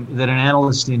that an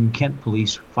analyst in Kent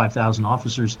Police, 5,000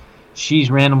 officers, she's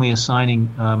randomly assigning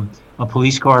a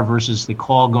police car versus the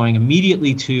call going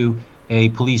immediately to a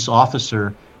police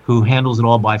officer who handles it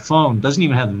all by phone, doesn't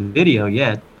even have the video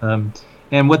yet.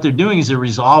 And what they're doing is they're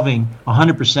resolving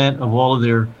 100% of all of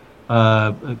their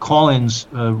call-ins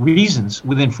reasons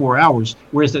within 4 hours,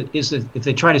 whereas if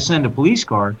they try to send a police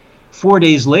car, 4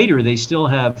 days later they still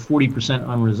have 40%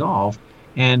 unresolved,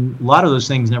 and a lot of those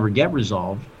things never get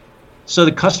resolved. So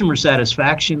the customer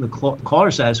satisfaction, the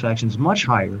caller satisfaction is much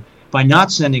higher by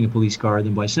not sending a police car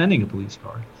than by sending a police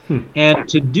car. And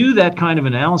to do that kind of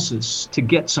analysis, to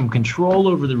get some control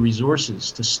over the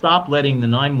resources, to stop letting the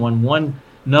 911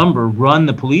 number run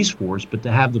the police force, but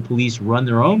to have the police run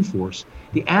their own force,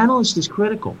 the analyst is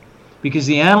critical, because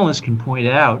the analyst can point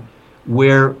out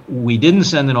Where we didn't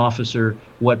send an officer,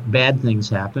 what bad things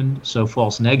happened, so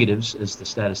false negatives, as the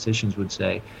statisticians would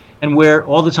say, and where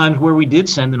all the times where we did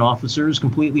send an officer is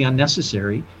completely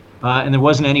unnecessary, and there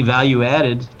wasn't any value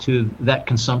added to that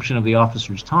consumption of the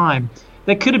officer's time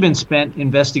that could have been spent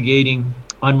investigating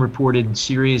unreported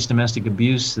serious domestic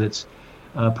abuse that's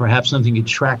perhaps something you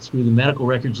track through the medical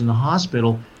records in the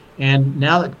hospital. And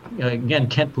now that, again,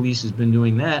 Kent Police has been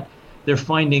doing that, they're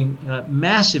finding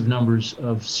massive numbers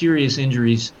of serious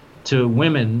injuries to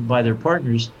women by their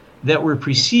partners that were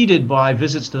preceded by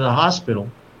visits to the hospital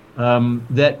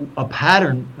that a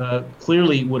pattern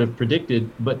clearly would have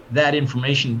predicted, but that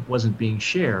information wasn't being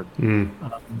shared.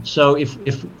 So if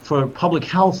for public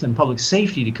health and public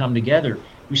safety to come together,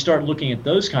 we start looking at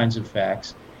those kinds of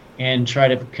facts and try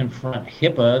to confront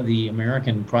HIPAA, the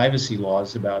American privacy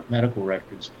laws about medical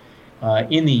records,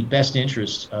 in the best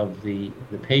interest of the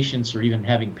patients, or even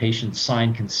having patients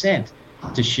sign consent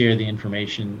to share the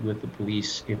information with the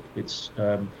police if it's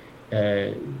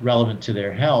relevant to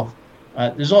their health.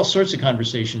 There's all sorts of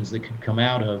conversations that could come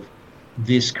out of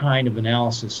this kind of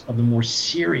analysis of the more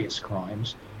serious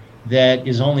crimes that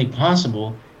is only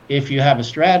possible if you have a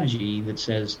strategy that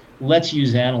says, let's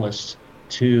use analysts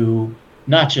to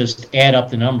not just add up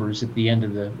the numbers at the end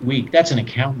of the week. That's an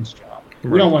accountant's job.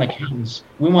 Right. We don't want accountants.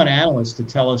 We want analysts to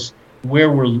tell us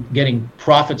where we're getting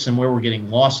profits and where we're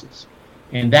getting losses.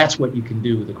 And that's what you can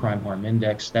do with the Crime Harm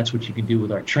Index. That's what you can do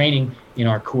with our training in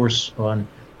our course on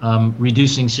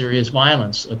reducing serious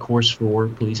violence, a course for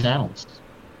police analysts.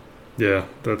 Yeah,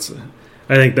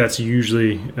 I think that's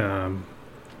usually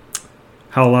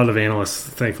how a lot of analysts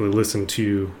thankfully listen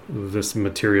to this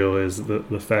material, is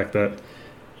the fact that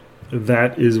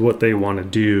is what they want to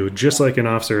do. Just like an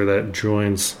officer that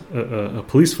joins a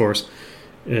police force,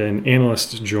 an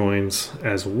analyst joins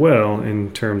as well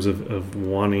in terms of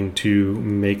wanting to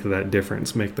make that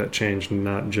difference, make that change,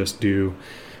 not just do,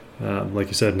 like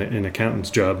you said, an accountant's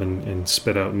job and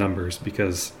spit out numbers,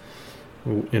 because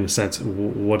in a sense,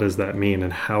 what does that mean,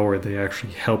 and how are they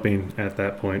actually helping at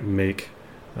that point make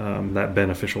that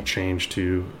beneficial change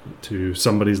to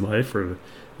somebody's life or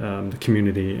the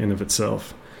community in of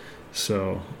itself.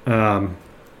 So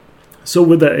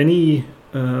with that,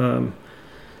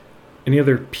 any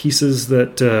other pieces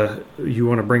that you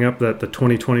want to bring up that the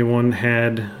 2021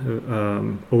 had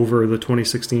over the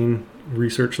 2016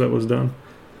 research that was done?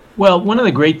 Well, one of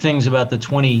the great things about the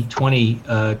 2020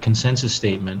 consensus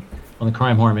statement on the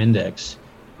Crime Harm Index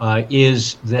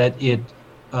is that it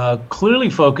clearly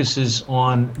focuses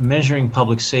on measuring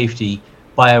public safety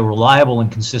by a reliable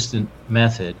and consistent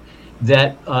method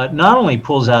that not only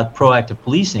pulls out proactive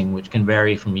policing, which can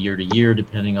vary from year to year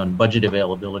depending on budget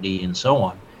availability and so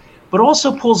on, but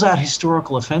also pulls out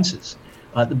historical offenses.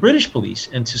 The British police,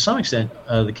 and to some extent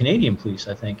the Canadian police,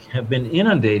 I think, have been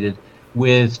inundated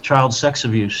with child sex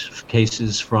abuse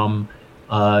cases from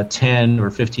 10 or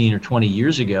 15 or 20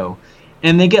 years ago,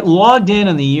 and they get logged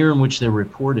in the year in which they're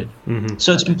reported. Mm-hmm.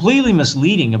 So it's completely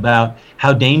misleading about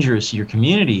how dangerous your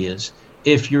community is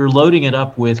if you're loading it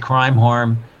up with crime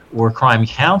harm or crime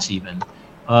counts even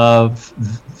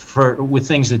with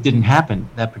things that didn't happen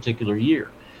that particular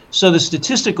year. So the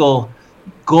statistical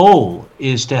goal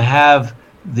is to have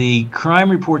the crime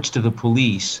reports to the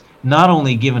police not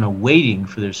only given a weighting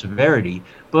for their severity,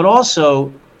 but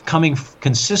also coming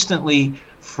consistently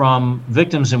from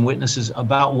victims and witnesses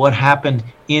about what happened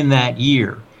in that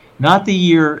year, not the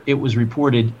year it was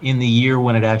reported, in the year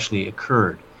when it actually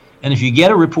occurred. And if you get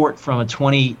a report from a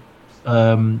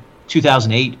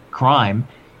 2008 crime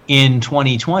in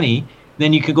 2020,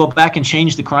 then you could go back and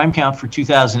change the crime count for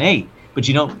 2008, but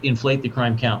you don't inflate the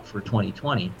crime count for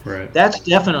 2020. Right. That's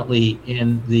definitely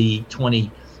in the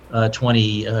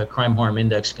 2020 Crime Harm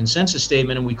Index consensus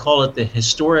statement, and we call it the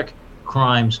Historic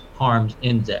Crimes Harms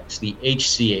Index, the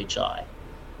HCHI.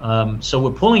 So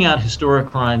we're pulling out historic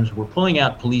crimes, we're pulling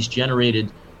out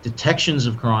police-generated detections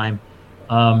of crime,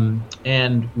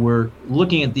 and we're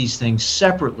looking at these things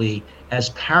separately as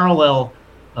parallel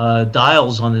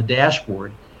dials on the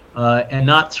dashboard, and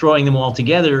not throwing them all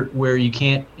together where you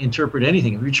can't interpret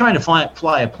anything. If you're trying to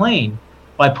fly a plane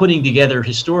by putting together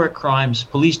historic crimes,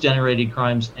 police-generated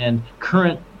crimes, and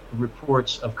current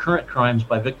reports of current crimes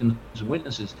by victims and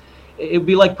witnesses, it would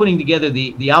be like putting together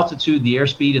the altitude, the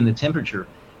airspeed, and the temperature,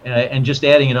 and just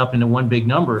adding it up into one big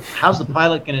number. How's the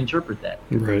pilot going to interpret that?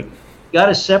 Right. Got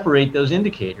to separate those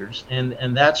indicators,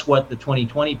 and that's what the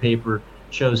 2020 paper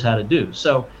shows how to do.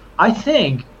 So I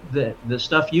think that the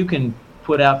stuff you can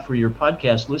put out for your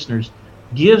podcast listeners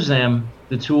gives them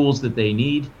the tools that they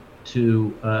need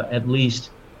to at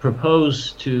least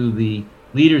propose to the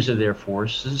leaders of their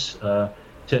forces,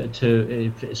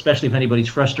 especially if anybody's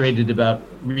frustrated about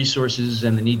resources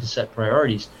and the need to set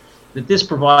priorities, that this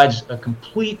provides a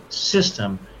complete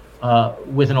system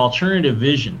with an alternative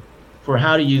vision for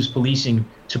how to use policing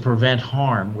to prevent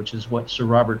harm, which is what Sir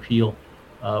Robert Peel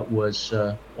was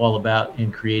all about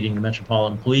in creating the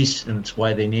Metropolitan Police, and it's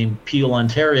why they named Peel,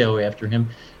 Ontario after him.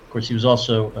 Of course, he was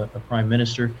also a prime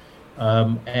minister.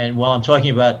 And while I'm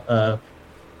talking about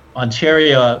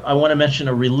Ontario, I want to mention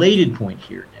a related point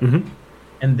here, Nick.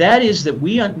 And that is that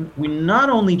we're not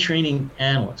only training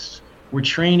analysts, we're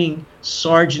training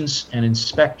sergeants and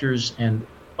inspectors and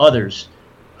others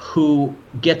who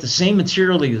get the same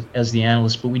material as the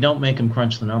analysts, but we don't make them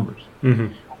crunch the numbers.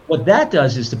 What that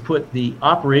does is to put the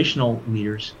operational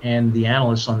leaders and the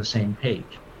analysts on the same page.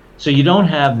 So you don't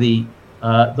have the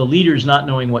leaders not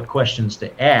knowing what questions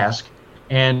to ask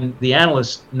and the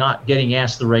analysts not getting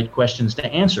asked the right questions to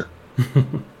answer.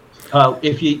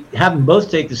 If you have them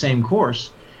both take the same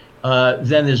course,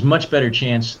 then there's much better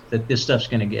chance that this stuff's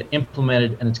going to get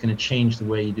implemented and it's going to change the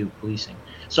way you do policing.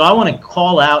 So I want to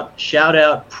call out, shout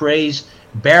out, praise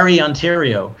Barrie,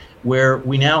 Ontario, where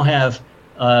we now have,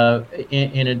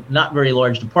 in a not very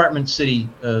large department, city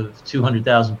of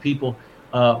 200,000 people,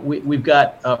 we've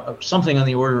got something on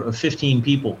the order of 15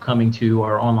 people coming to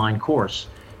our online course,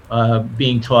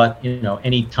 being taught,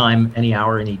 any time, any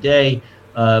hour, any day,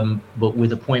 but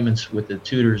with appointments with the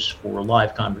tutors for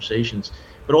live conversations.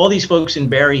 But all these folks in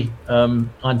Barrie,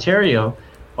 Ontario,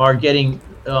 are getting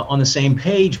on the same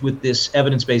page with this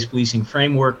evidence-based policing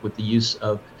framework, with the use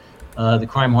of the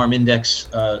Crime Harm Index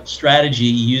strategy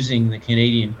using the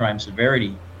Canadian crime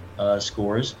severity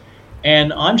scores.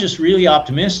 And I'm just really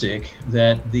optimistic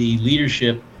that the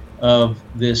leadership of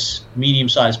this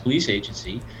medium-sized police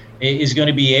agency is going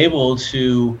to be able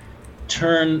to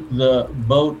turn the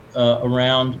boat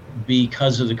around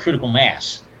because of the critical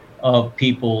mass of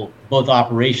people, both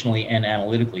operationally and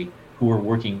analytically, who are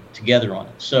working together on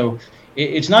it. So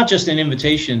it's not just an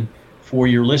invitation for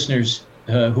your listeners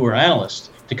who are analysts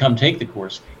to come take the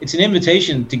course. It's an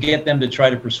invitation to get them to try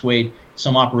to persuade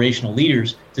some operational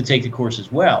leaders to take the course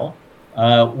as well.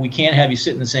 We can't have you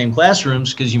sit in the same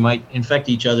classrooms because you might infect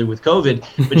each other with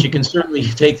COVID, but you can certainly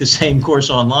take the same course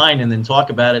online and then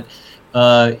talk about it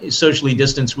socially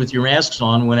distanced with your masks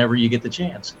on whenever you get the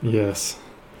chance. Yes.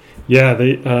 Yeah,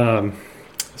 they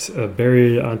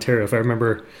Barrie, Ontario, if I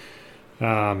remember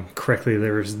correctly,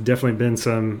 there's definitely been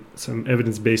some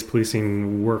evidence-based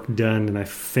policing work done, and I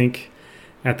think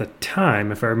at the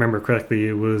time, if I remember correctly,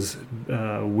 it was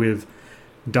with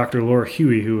Dr. Laura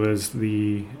Huey, who was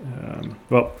the,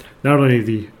 not only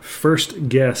the first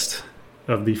guest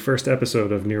of the first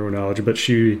episode of Neuroknowledge, but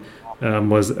she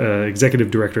was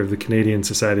executive director of the Canadian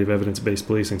Society of Evidence-Based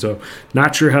Policing. So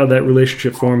not sure how that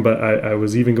relationship formed, but I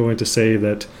was even going to say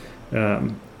that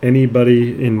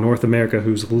anybody in North America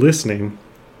who's listening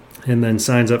and then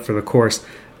signs up for the course,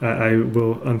 I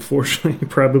will unfortunately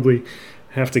probably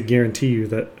have to guarantee you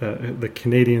that the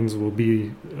Canadians will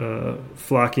be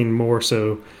flocking more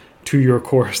so to your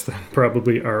course than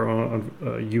probably our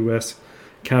U.S.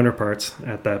 counterparts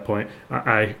at that point.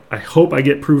 I hope I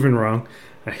get proven wrong.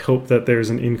 I hope that there's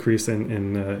an increase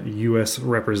in U.S.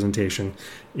 representation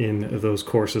in those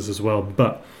courses as well.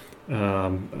 But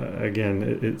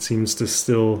again, it seems to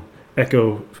still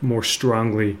echo more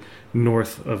strongly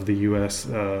north of the U.S.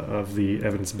 Of the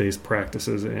evidence-based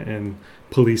practices and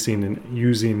policing and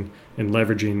using and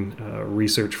leveraging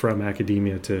research from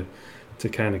academia to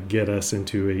kind of get us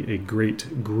into a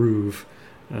great groove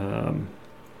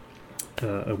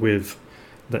with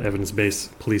the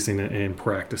evidence-based policing and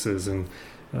practices and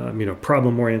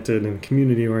problem-oriented and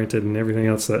community-oriented and everything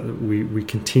else that we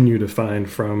continue to find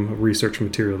from research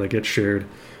material that gets shared.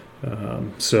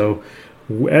 So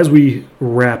as we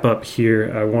wrap up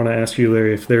here, I want to ask you,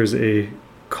 Larry, if there's a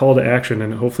call to action,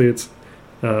 and hopefully it's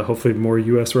more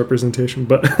U.S. representation.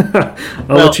 But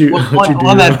I'll let you do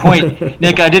on that point,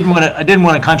 Nick. I didn't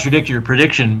want to contradict your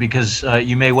prediction because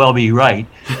you may well be right.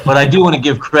 But I do want to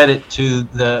give credit to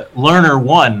the learner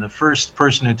one, the first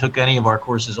person who took any of our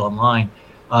courses online.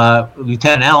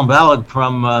 Lieutenant Alan Ballard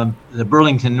from the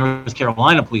Burlington, North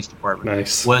Carolina Police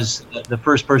Department was the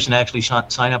first person to actually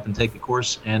sign up and take the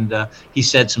course, and he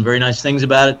said some very nice things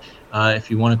about it.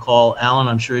 If you want to call Alan,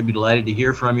 I'm sure he'd be delighted to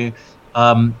hear from you.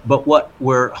 But what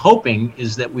we're hoping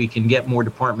is that we can get more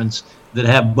departments that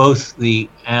have both the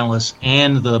analysts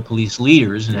and the police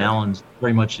leaders, and Alan's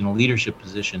very much in a leadership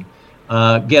position,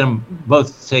 get them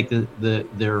both to take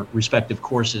their respective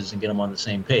courses and get them on the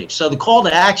same page. So the call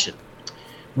to action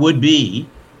would be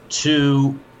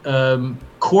to,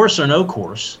 course or no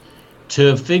course,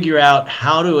 to figure out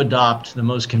how to adopt the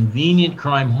most convenient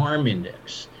crime harm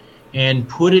index and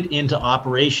put it into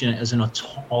operation as an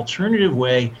alternative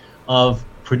way of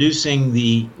producing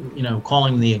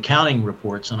calling the accounting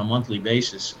reports on a monthly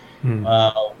basis,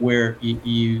 where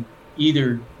you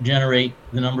either generate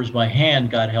the numbers by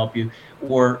hand, God help you,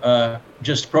 or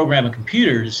just program a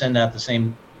computer to send out the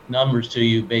same numbers to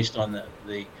you based on the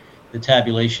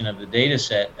tabulation of the data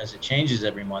set as it changes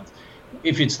every month.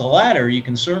 If it's the latter, you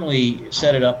can certainly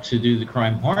set it up to do the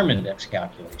crime harm index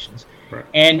calculations. Right.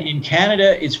 And in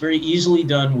Canada, it's very easily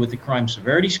done with the crime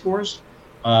severity scores.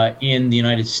 In the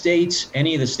United States,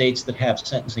 any of the states that have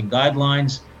sentencing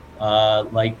guidelines,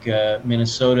 like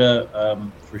Minnesota,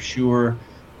 for sure,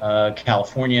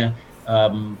 California,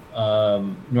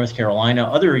 North Carolina,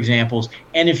 other examples.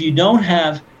 And if you don't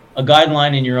have a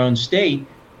guideline in your own state,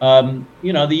 the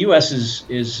U.S.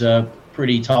 is a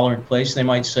pretty tolerant place. They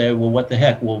might say, well, what the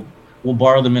heck, we'll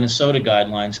borrow the Minnesota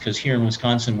guidelines, because here in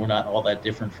Wisconsin, we're not all that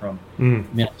different from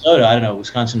Minnesota. I don't know,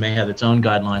 Wisconsin may have its own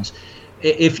guidelines.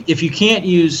 If you can't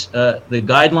use the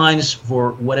guidelines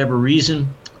for whatever reason,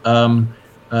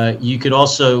 you could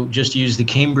also just use the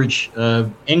Cambridge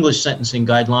English sentencing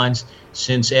guidelines,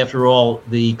 since after all,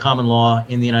 the common law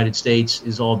in the United States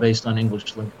is all based on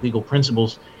English legal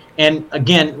principles. And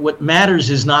again, what matters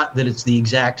is not that it's the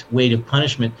exact weight of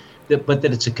punishment, but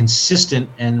that it's a consistent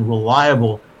and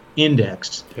reliable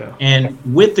index. Yeah. And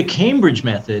with the Cambridge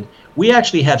method, we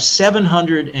actually have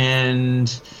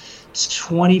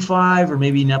 725, or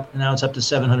maybe now it's up to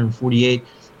 748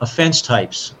 offense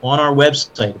types on our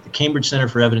website at the Cambridge Center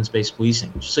for Evidence-Based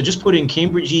Policing. So just put in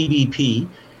Cambridge EBP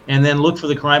and then look for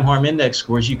the crime harm index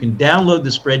scores. You can download the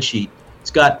spreadsheet.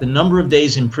 It's got the number of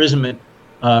days imprisonment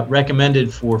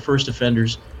recommended for first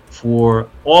offenders for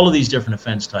all of these different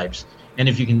offense types. And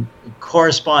if you can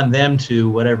correspond them to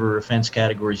whatever offense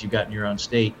categories you've got in your own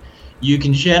state, you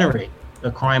can generate a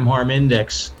crime harm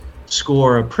index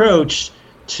score approach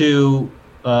to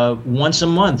once a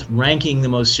month ranking the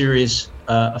most serious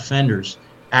offenders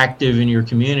active in your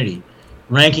community,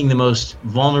 ranking the most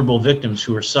vulnerable victims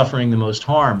who are suffering the most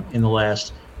harm in the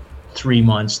last 3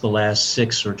 months, the last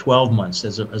 6 or 12 months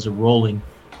as a rolling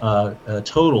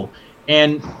total.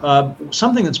 And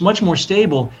something that's much more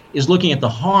stable is looking at the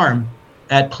harm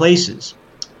at places.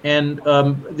 And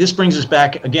this brings us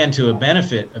back again to a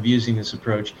benefit of using this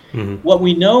approach. Mm-hmm. What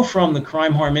we know from the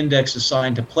crime harm index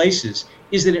assigned to places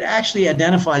is that it actually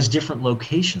identifies different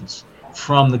locations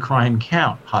from the crime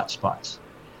count hotspots.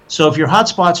 So if your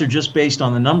hotspots are just based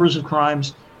on the numbers of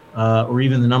crimes, or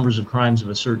even the numbers of crimes of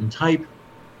a certain type,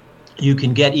 you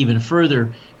can get even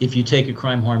further if you take a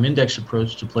crime harm index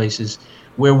approach to places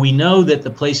where we know that the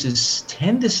places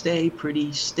tend to stay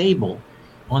pretty stable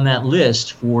on that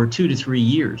list for 2 to 3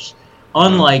 years.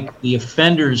 Unlike the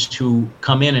offenders who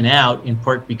come in and out, in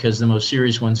part because the most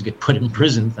serious ones get put in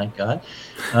prison, thank God,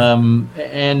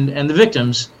 and the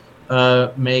victims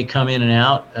may come in and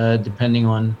out depending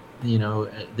on,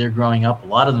 they're growing up. A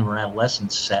lot of them are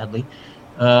adolescents, sadly.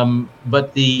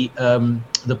 But the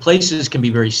places can be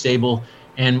very stable.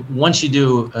 And once you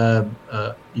do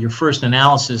your first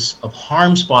analysis of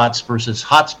harm spots versus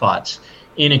hot spots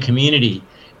in a community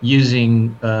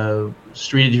using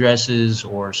street addresses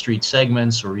or street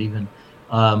segments or even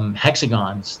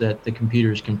hexagons that the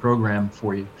computers can program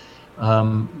for you,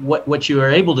 what you are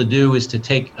able to do is to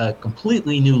take a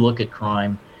completely new look at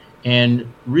crime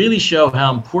and really show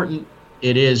how important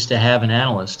it is to have an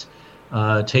analyst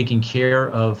taking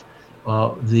care of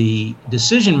the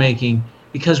decision making,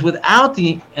 because without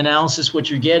the analysis, what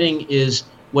you're getting is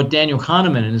what Daniel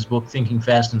Kahneman in his book Thinking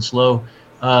Fast and Slow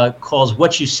calls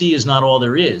what you see is not all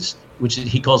there is, which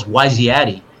he calls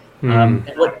Wysiati. And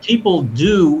what people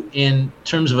do in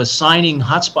terms of assigning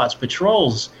hotspots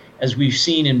patrols, as we've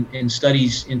seen in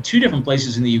studies in 2 different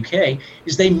places in the UK,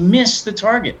 is they miss the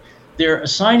target. They're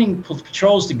assigning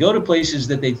patrols to go to places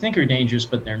that they think are dangerous,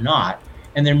 but they're not.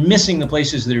 And they're missing the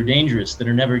places that are dangerous, that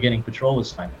are never getting patrol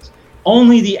assignments.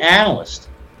 Only the analyst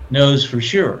knows for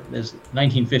sure. There's a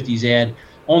 1950s ad,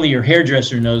 only your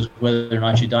hairdresser knows whether or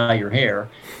not you dye your hair.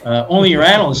 Only your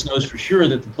analyst knows for sure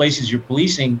that the places you're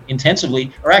policing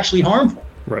intensively are actually harmful.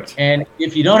 Right. And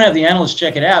if you don't have the analyst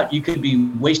check it out, you could be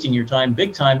wasting your time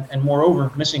big time, and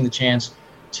moreover, missing the chance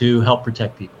to help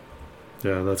protect people.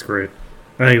 Yeah, that's great.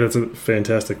 I think that's a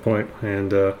fantastic point.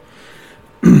 And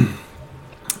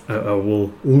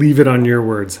we'll leave it on your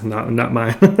words, not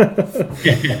mine.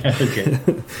 Okay.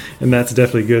 And that's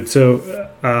definitely good. So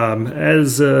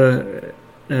as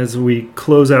we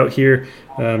close out here,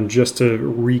 just to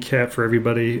recap for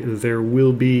everybody, there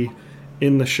will be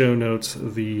in the show notes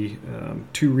the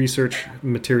 2 research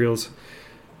materials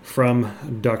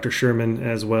from Dr. Sherman,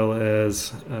 as well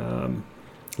as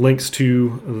links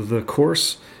to the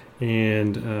course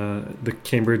and the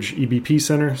Cambridge EBP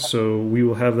Center. So we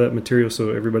will have that material so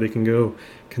everybody can go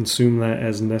consume that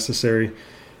as necessary,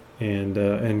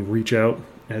 and reach out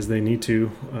as they need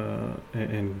to,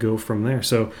 and go from there.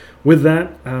 So with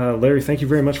that, Larry, thank you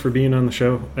very much for being on the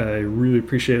show. I really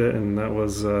appreciate it, and that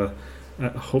was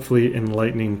hopefully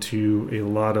enlightening to a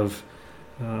lot of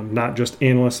not just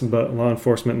analysts, but law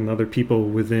enforcement and other people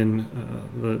within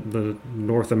the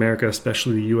North America,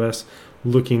 especially the U.S.,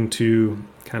 looking to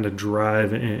kind of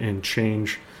drive and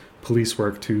change police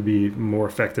work to be more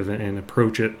effective and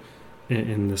approach it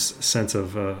in this sense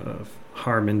of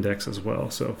harm index as well.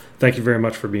 So thank you very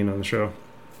much for being on the show.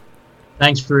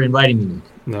 Thanks for inviting me, Nick.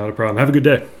 Not a problem. Have a good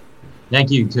day.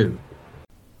 Thank you, too.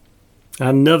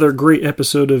 Another great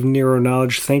episode of Nero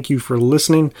Knowledge. Thank you for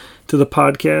listening to the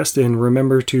podcast, and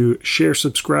remember to share,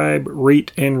 subscribe,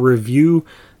 rate, and review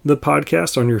the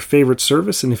podcast on your favorite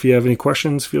service. And if you have any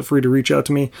questions, feel free to reach out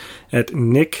to me at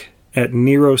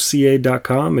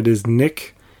nick@neroca.com. It is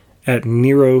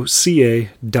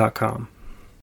nick@neroca.com.